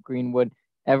beginning of Greenwood,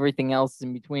 everything else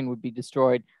in between would be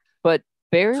destroyed. But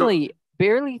barely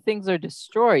things are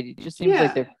destroyed. It just seems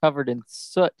like they're covered in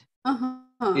soot.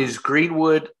 Uh-huh. Is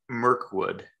Greenwood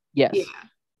Mirkwood? Yes. Yeah.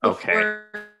 Okay.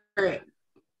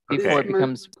 Before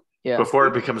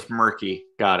it becomes murky.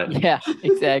 Got it. Yeah,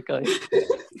 exactly.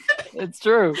 It's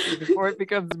true. Before it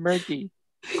becomes murky.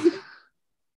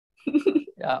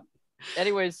 Yeah.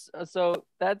 Anyways, so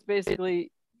that's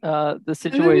basically the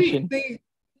situation. They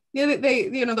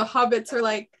the hobbits are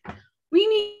like, we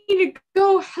need to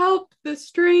go help the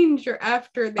stranger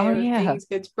after their things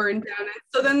gets burned down. And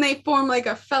so then they form like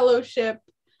a fellowship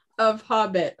of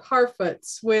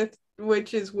Harfoots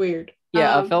which is weird.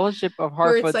 Yeah, a fellowship of Harfoots.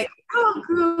 Where it's like,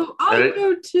 I'll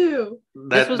go too.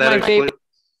 This was my favorite.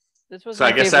 So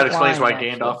I guess that explains why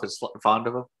Gandalf is fond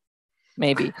of him.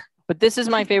 Maybe. But this is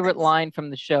my favorite line from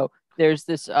the show. There's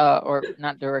this, or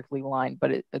not directly line,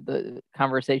 but the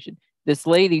conversation. This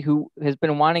lady who has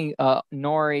been wanting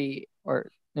Nori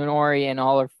and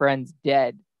all her friends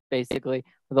dead, basically,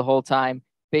 for the whole time,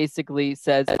 basically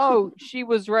says, "Oh, she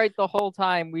was right the whole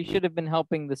time. We should have been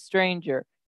helping the stranger."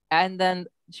 And then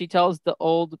she tells the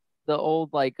old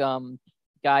like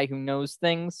guy who knows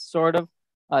things, sort of,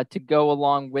 to go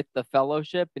along with the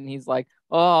fellowship, and he's like,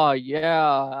 "Oh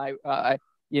yeah, I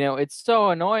it's so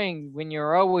annoying when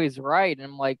you're always right." And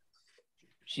I'm like,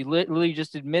 she literally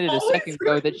just admitted a second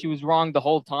ago that she was wrong the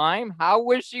whole time. How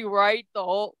was she right the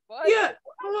whole? What? Yeah,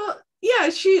 well, yeah.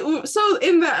 So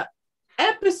in the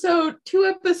episode 2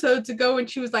 episodes ago, when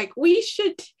she was like, "We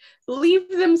should leave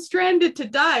them stranded to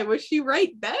die," was she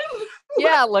right then?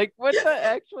 Yeah, like what the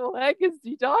actual heck is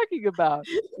he talking about?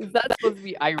 Is that supposed to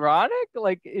be ironic?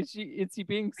 Like, is he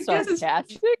being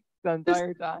sarcastic the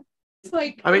entire time? It's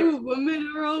like,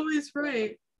 women are always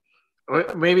right.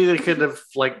 Maybe they could have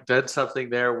like done something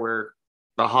there where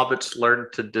the hobbits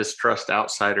learned to distrust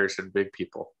outsiders and big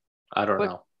people. I don't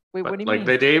know. Wait, what do you mean?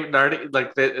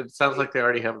 It sounds like they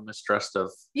already have a mistrust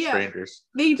of strangers.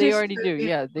 They already do.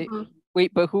 Yeah.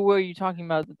 Wait, but who were you talking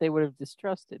about that they would have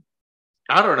distrusted?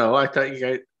 I don't know. I thought you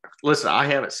guys. Listen, I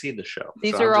haven't seen the show.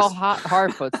 These so are I'm all just-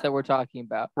 Harfoots that we're talking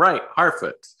about. right,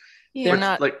 Harfoots. They're Yeah.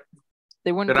 not Like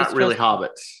they wouldn't they're not really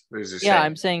distrust- hobbits. Is just Yeah, saying.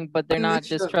 I'm saying, but they're In the not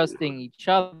show. distrusting each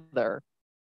other.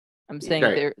 I'm saying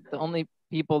Right. they're the only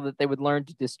people that they would learn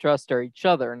to distrust are each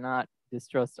other, not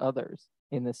distrust others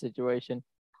in this situation.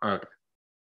 Okay.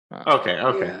 Okay.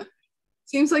 Yeah.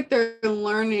 Seems like they're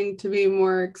learning to be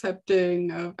more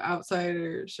accepting of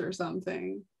outsiders or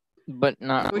something, But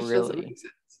not which doesn't really. make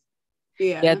sense.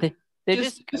 Yeah. Yeah, they're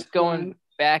just going one.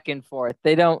 back and forth.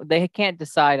 They can't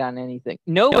decide on anything.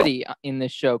 Nobody in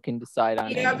this show can decide on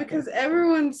anything. Yeah, because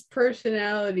everyone's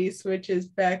personality switches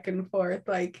back and forth.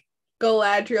 Like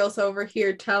Galadriel's over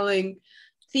here telling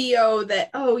Theo that,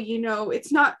 oh,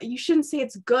 it's not, you shouldn't say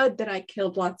it's good that I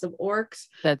killed lots of orcs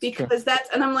That's true. because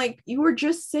and I'm like, you were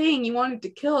just saying you wanted to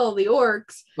kill all the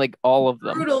orcs Like all of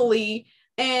them. brutally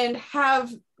and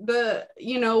have the,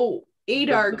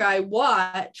 Adar guy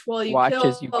watch while you Watch kill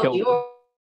as you all kill the them.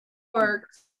 orcs.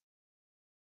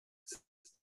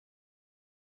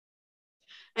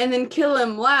 And then kill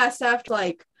him last after,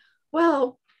 like,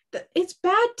 well, it's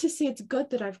bad to say it's good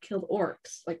that I've killed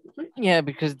orcs. Like, what? Yeah,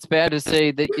 because it's bad to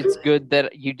say that it's good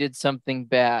that you did something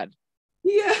bad.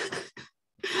 Yeah.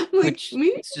 Like, Which maybe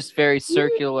it's just very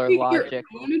circular take logic.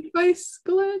 your own advice,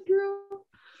 Galadriel.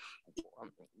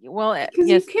 Well, Because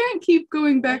yes. you can't keep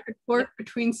going back and forth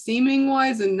between seeming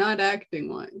wise and not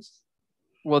acting wise.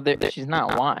 Well, she's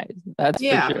not wise. That's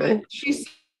Yeah, for sure. but she's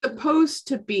supposed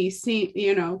to be seen,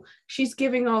 she's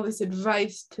giving all this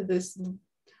advice to this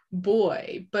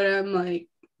boy, but I'm like,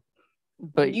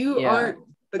 But you yeah, aren't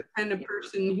the kind of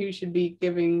person who should be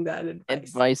giving that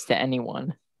advice to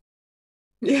anyone.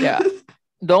 Yeah. Yeah.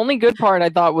 The only good part I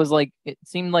thought was like it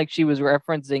seemed like she was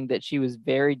referencing that she was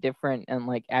very different and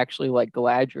like actually like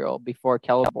Galadriel before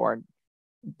Celeborn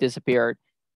disappeared,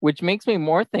 which makes me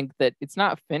more think that it's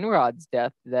not Finrod's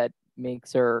death that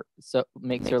makes her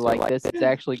like this. It's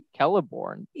actually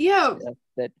Celeborn Yeah,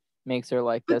 that makes her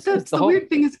like but this. that's the weird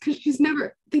thing is because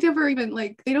they never even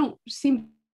like they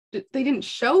didn't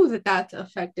show that that's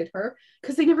affected her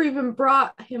because they never even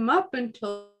brought him up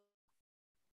until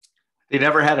They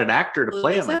never had an actor to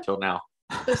play him until now.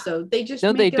 episode. They just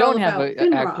No, they make it all don't have about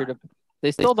an Finrod. actor to.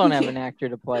 They still don't have an actor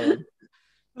to play him.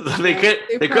 They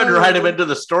couldn't probably- write him into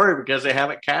the story because they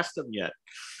haven't cast him yet.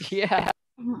 Yeah.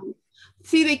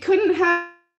 See, they couldn't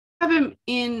have him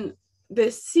in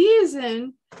this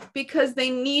season because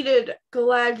they needed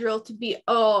Galadriel to be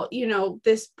all,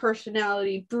 this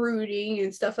personality brooding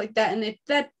and stuff like that. And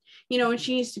and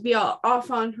she needs to be all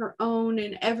off on her own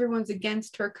and everyone's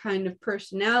against her kind of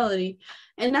personality.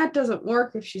 And that doesn't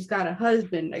work if she's got a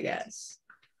husband, I guess.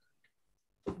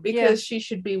 Because she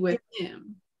should be with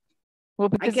him. Well,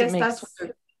 I because guess that's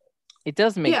it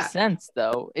does make Yeah. sense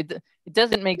though. It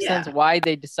doesn't make Yeah. sense why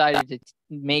they decided to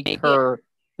make her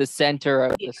the center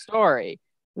of the story.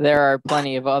 There are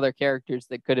plenty of other characters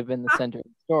that could have been the center of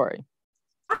the story.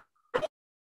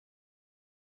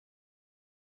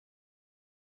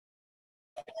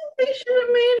 they should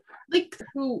have made like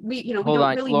who we we Hold don't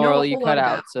on, really know Laurel, a you whole cut lot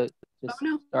out, about. so just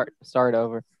Oh, no. start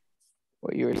over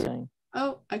what you were saying.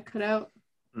 Oh, I cut out.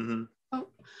 Mm-hmm. Oh,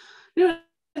 no,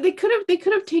 they could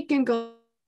have taken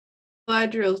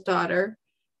Galadriel's daughter,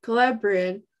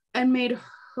 Celebrian, and made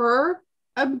her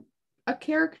a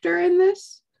character in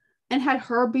this, and had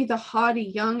her be the haughty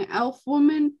young elf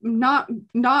woman. Not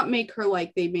make her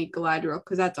like they made Galadriel,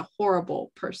 because that's a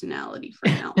horrible personality for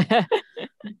an elf.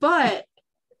 but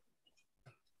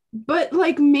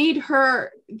like made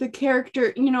her the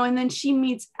character, and then she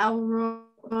meets Elrond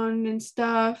and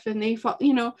stuff, and they fall,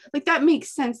 like that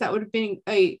makes sense. That would have been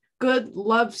a good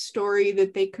love story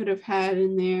that they could have had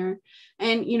in there,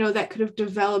 and that could have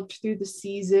developed through the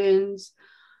seasons.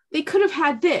 They could have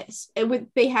had this,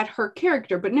 they had her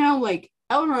character, but now like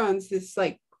Elrond's this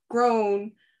like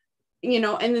grown,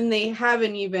 and then they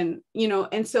haven't even,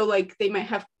 and so like they might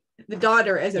have the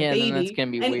daughter as a Yeah, then baby, that's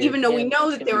gonna be and weird. even though we Yeah, know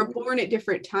that's that they gonna were be born at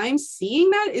different times, seeing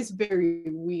that is very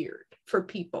weird for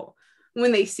people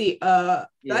when they see that's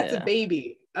Yeah. a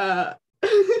baby.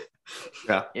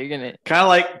 Yeah, You're gonna kind of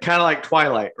like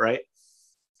Twilight, right?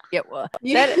 yeah. Well,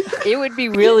 Yeah. it would be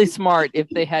really smart if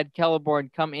they had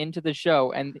Celeborn come into the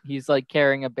show and he's like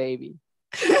carrying a baby,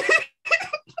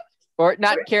 or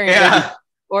not carrying a baby, Yeah,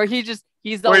 or he's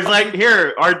the where it's like,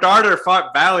 here, our daughter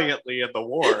fought valiantly in the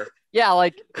war, yeah,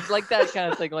 like that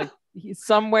kind of thing. Like he's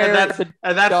somewhere. and that's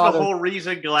daughter. the whole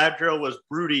reason Galadriel was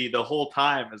broody the whole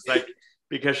time. Is like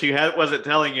because she wasn't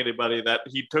telling anybody that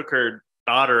he took her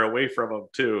daughter away from him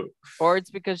too. Or it's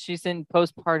because she's in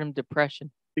postpartum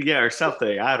depression. Yeah, or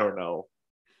something. I don't know.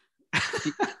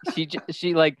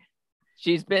 She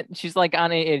she's like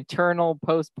on an eternal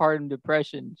postpartum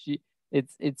depression.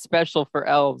 It's special for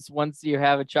elves. Once you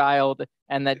have a child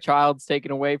and that child's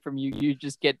taken away from you, you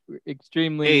just get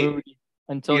extremely moody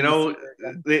until you know,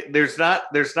 see her. there's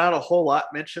not a whole lot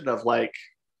mentioned of like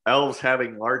elves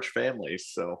having large families.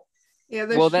 So yeah,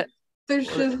 there's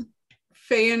just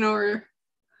Feanor,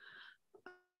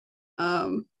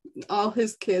 all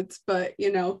his kids, but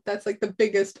that's like the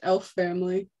biggest elf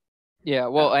family. Yeah,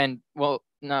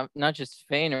 not just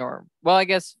Feanor. Well, I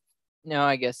guess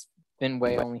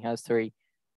Finwë only has 3,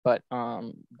 but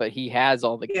he has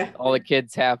all the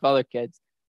kids have other kids.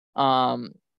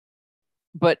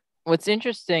 But what's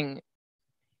interesting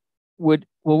what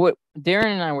Darren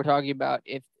and I were talking about,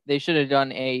 if they should have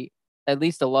done at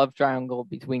least a love triangle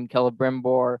between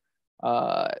Celebrimbor,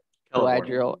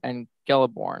 Galadriel, and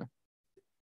Celeborn.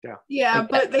 Yeah,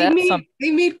 but they made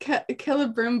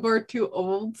Celebrimbor too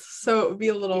old, so it would be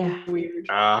a little weird.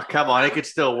 Come on, it could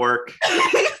still work.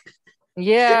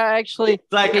 Yeah, actually,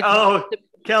 it's like,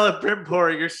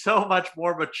 Celebrimbor, you're so much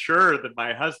more mature than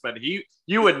my husband.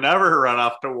 You would never run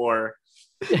off to war.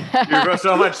 You're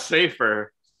so much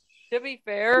safer. To be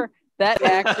fair, that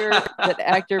actor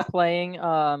playing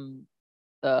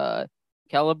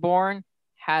Celeborn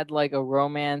had like a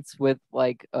romance with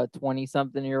like a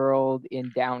 20-something-year-old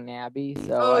in Downton Abbey.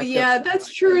 So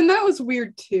that's true, and that was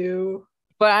weird too.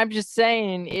 But I'm just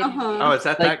saying. Oh, is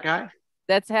that that guy?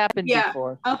 That's happened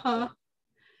before.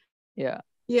 Yeah.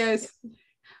 Yes.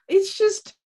 It's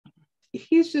just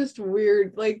he's just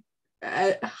weird. Like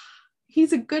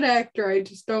he's a good actor. I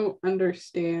just don't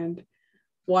understand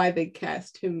why they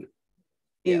cast him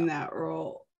in that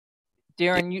role.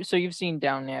 Darren, you've seen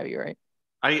Downton Abbey, right?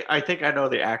 I think I know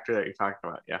the actor that you're talking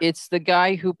about. Yeah, it's the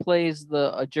guy who plays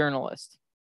a journalist.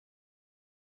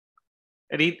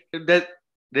 And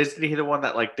isn't he the one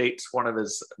that like dates one of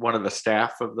the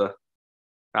staff of the?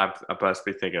 I must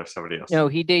be thinking of somebody else. No,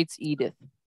 he dates Edith.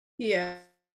 Yeah.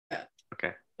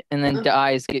 Okay. And then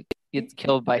gets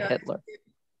killed by Hitler.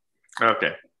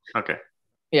 Okay.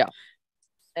 Yeah.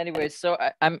 Anyway, so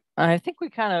I think we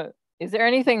kind of. Is there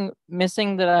anything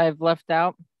missing that I've left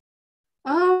out?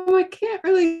 I can't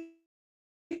really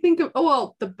think of. Oh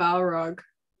well, the Balrog.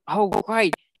 Oh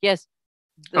right, yes.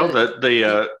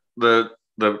 The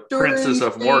princes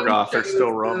of Morgoth are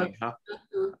still roaming, huh?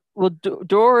 Well,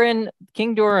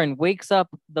 King Doran wakes up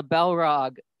the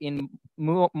Balrog in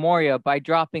Moria by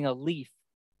dropping a leaf.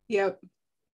 Yep.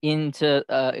 Into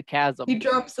a chasm. He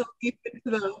drops a leaf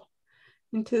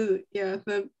into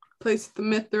the place of the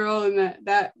Mithril, and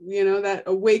that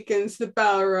awakens the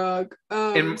Balrog.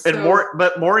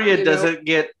 But Moria doesn't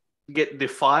get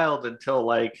defiled until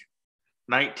like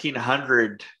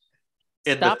 1900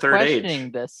 in the Third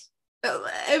Age. This.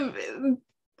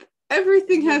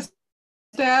 Everything has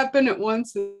to happen at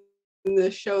once in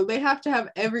this show. They have to have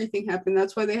everything happen.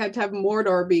 That's why they had to have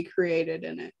Mordor be created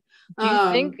in it. Do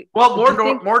you think? Well,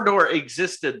 Mordor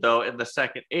existed though in the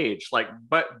Second Age. Like,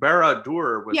 but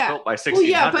Barad-dûr was built by 1600. Well,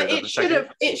 yeah, but it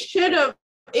should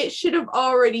have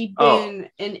already been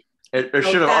It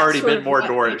should have already been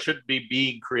Mordor. It shouldn't be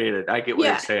being created. I get what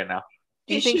you're saying now.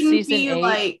 Do you think season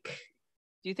 8?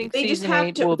 Do you think season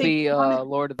 8 will be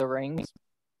Lord of the Rings?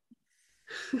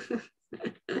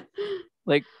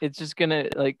 Like it's just gonna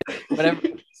whatever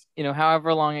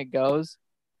however long it goes.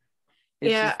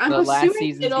 I'm the last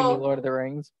season's gonna be Lord of the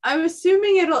Rings. I'm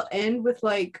assuming it'll end with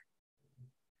like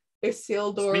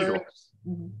Isildur's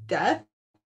death,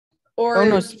 or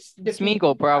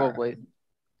Smeagol probably.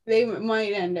 They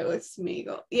might end it with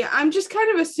Smeagol. Yeah, I'm just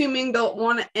kind of assuming they'll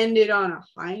want to end it on a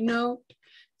high note,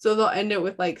 so they'll end it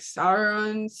with like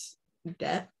Sauron's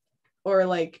death, or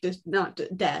like just not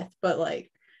death, but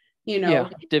like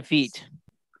defeat.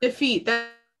 Defeat.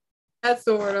 That's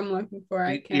the word I'm looking for.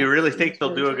 Do you really think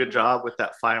they'll do a good job with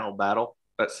that final battle,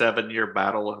 that 7-year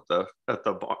battle at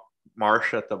the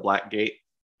marsh at the Black Gate?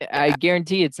 I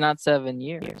guarantee it's not 7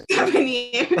 years. 7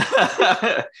 years.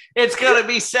 It's gonna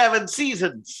be 7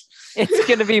 seasons. It's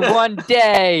gonna be one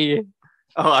day.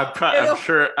 Oh,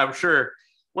 I'm sure.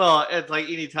 Well, it's like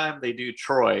anytime they do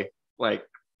Troy, like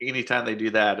anytime they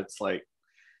do that, it's like,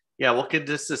 yeah, we'll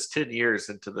condense this 10 years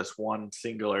into this one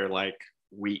singular like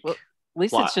week. Well,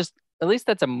 at least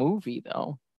that's a movie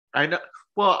though. I know.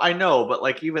 Well, I know, but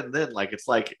like even then, like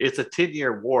it's a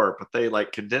 10-year war, but they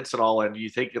like condense it all, and you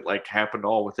think it like happened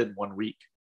all within 1 week.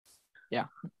 Yeah.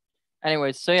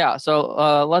 Anyways,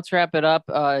 so let's wrap it up.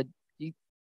 Laurel,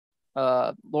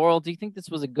 do you think this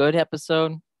was a good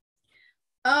episode?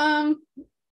 Not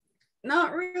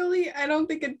really. I don't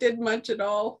think it did much at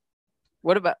all.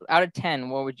 What about out of 10?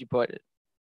 What would you put it?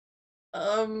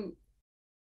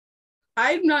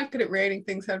 I'm not good at rating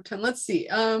things out of 10. Let's see.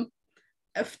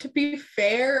 If to be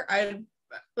fair, I'd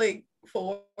like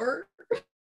 4.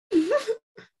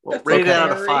 Well, rate it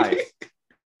out of 5.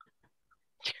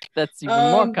 That's even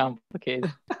more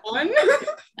complicated. 1.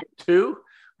 2.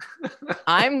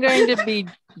 I'm going to be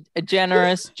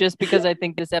generous just because I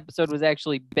think this episode was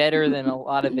actually better than a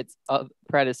lot of its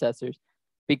predecessors,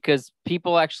 because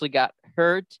people actually got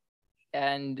hurt,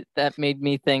 and that made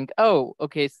me think, oh,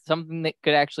 okay, something that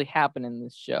could actually happen in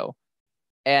this show.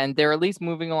 And they're at least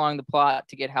moving along the plot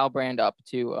to get Halbrand up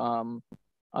to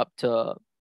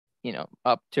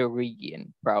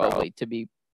Regian, probably to be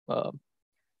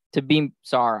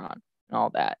Sauron and all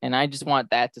that. And I just want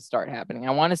that to start happening.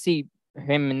 I want to see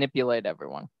him manipulate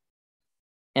everyone.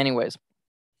 Anyways,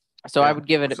 so I would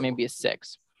give it maybe a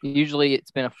 6. Usually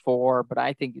it's been a 4, but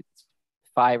I think it's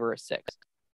 5 or a 6.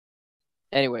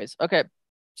 Anyways, okay.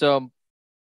 So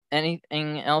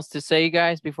anything else to say, you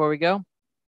guys, before we go?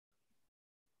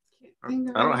 I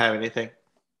don't have anything.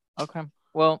 Okay.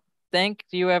 Well, thank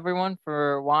you everyone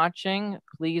for watching.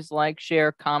 Please like,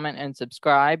 share, comment, and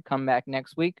subscribe. Come back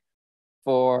next week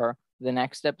for the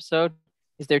next episode.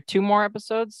 Is there 2 more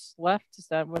episodes left? Is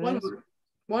that what it is?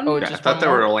 One Oh, more. I thought there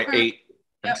were only 8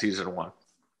 in season 1.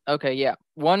 Okay, yeah.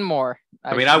 1 more.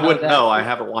 I mean, I wouldn't know. I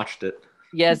haven't watched it.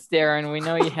 Yes, Darren, we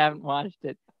know you haven't watched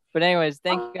it. But anyways,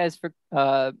 thank you guys for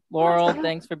Laurel,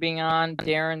 thanks for being on.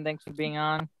 Darren, thanks for being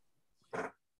on.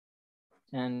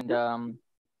 And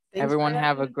everyone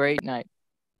have a great night.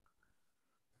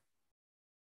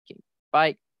 Okay,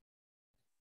 bye.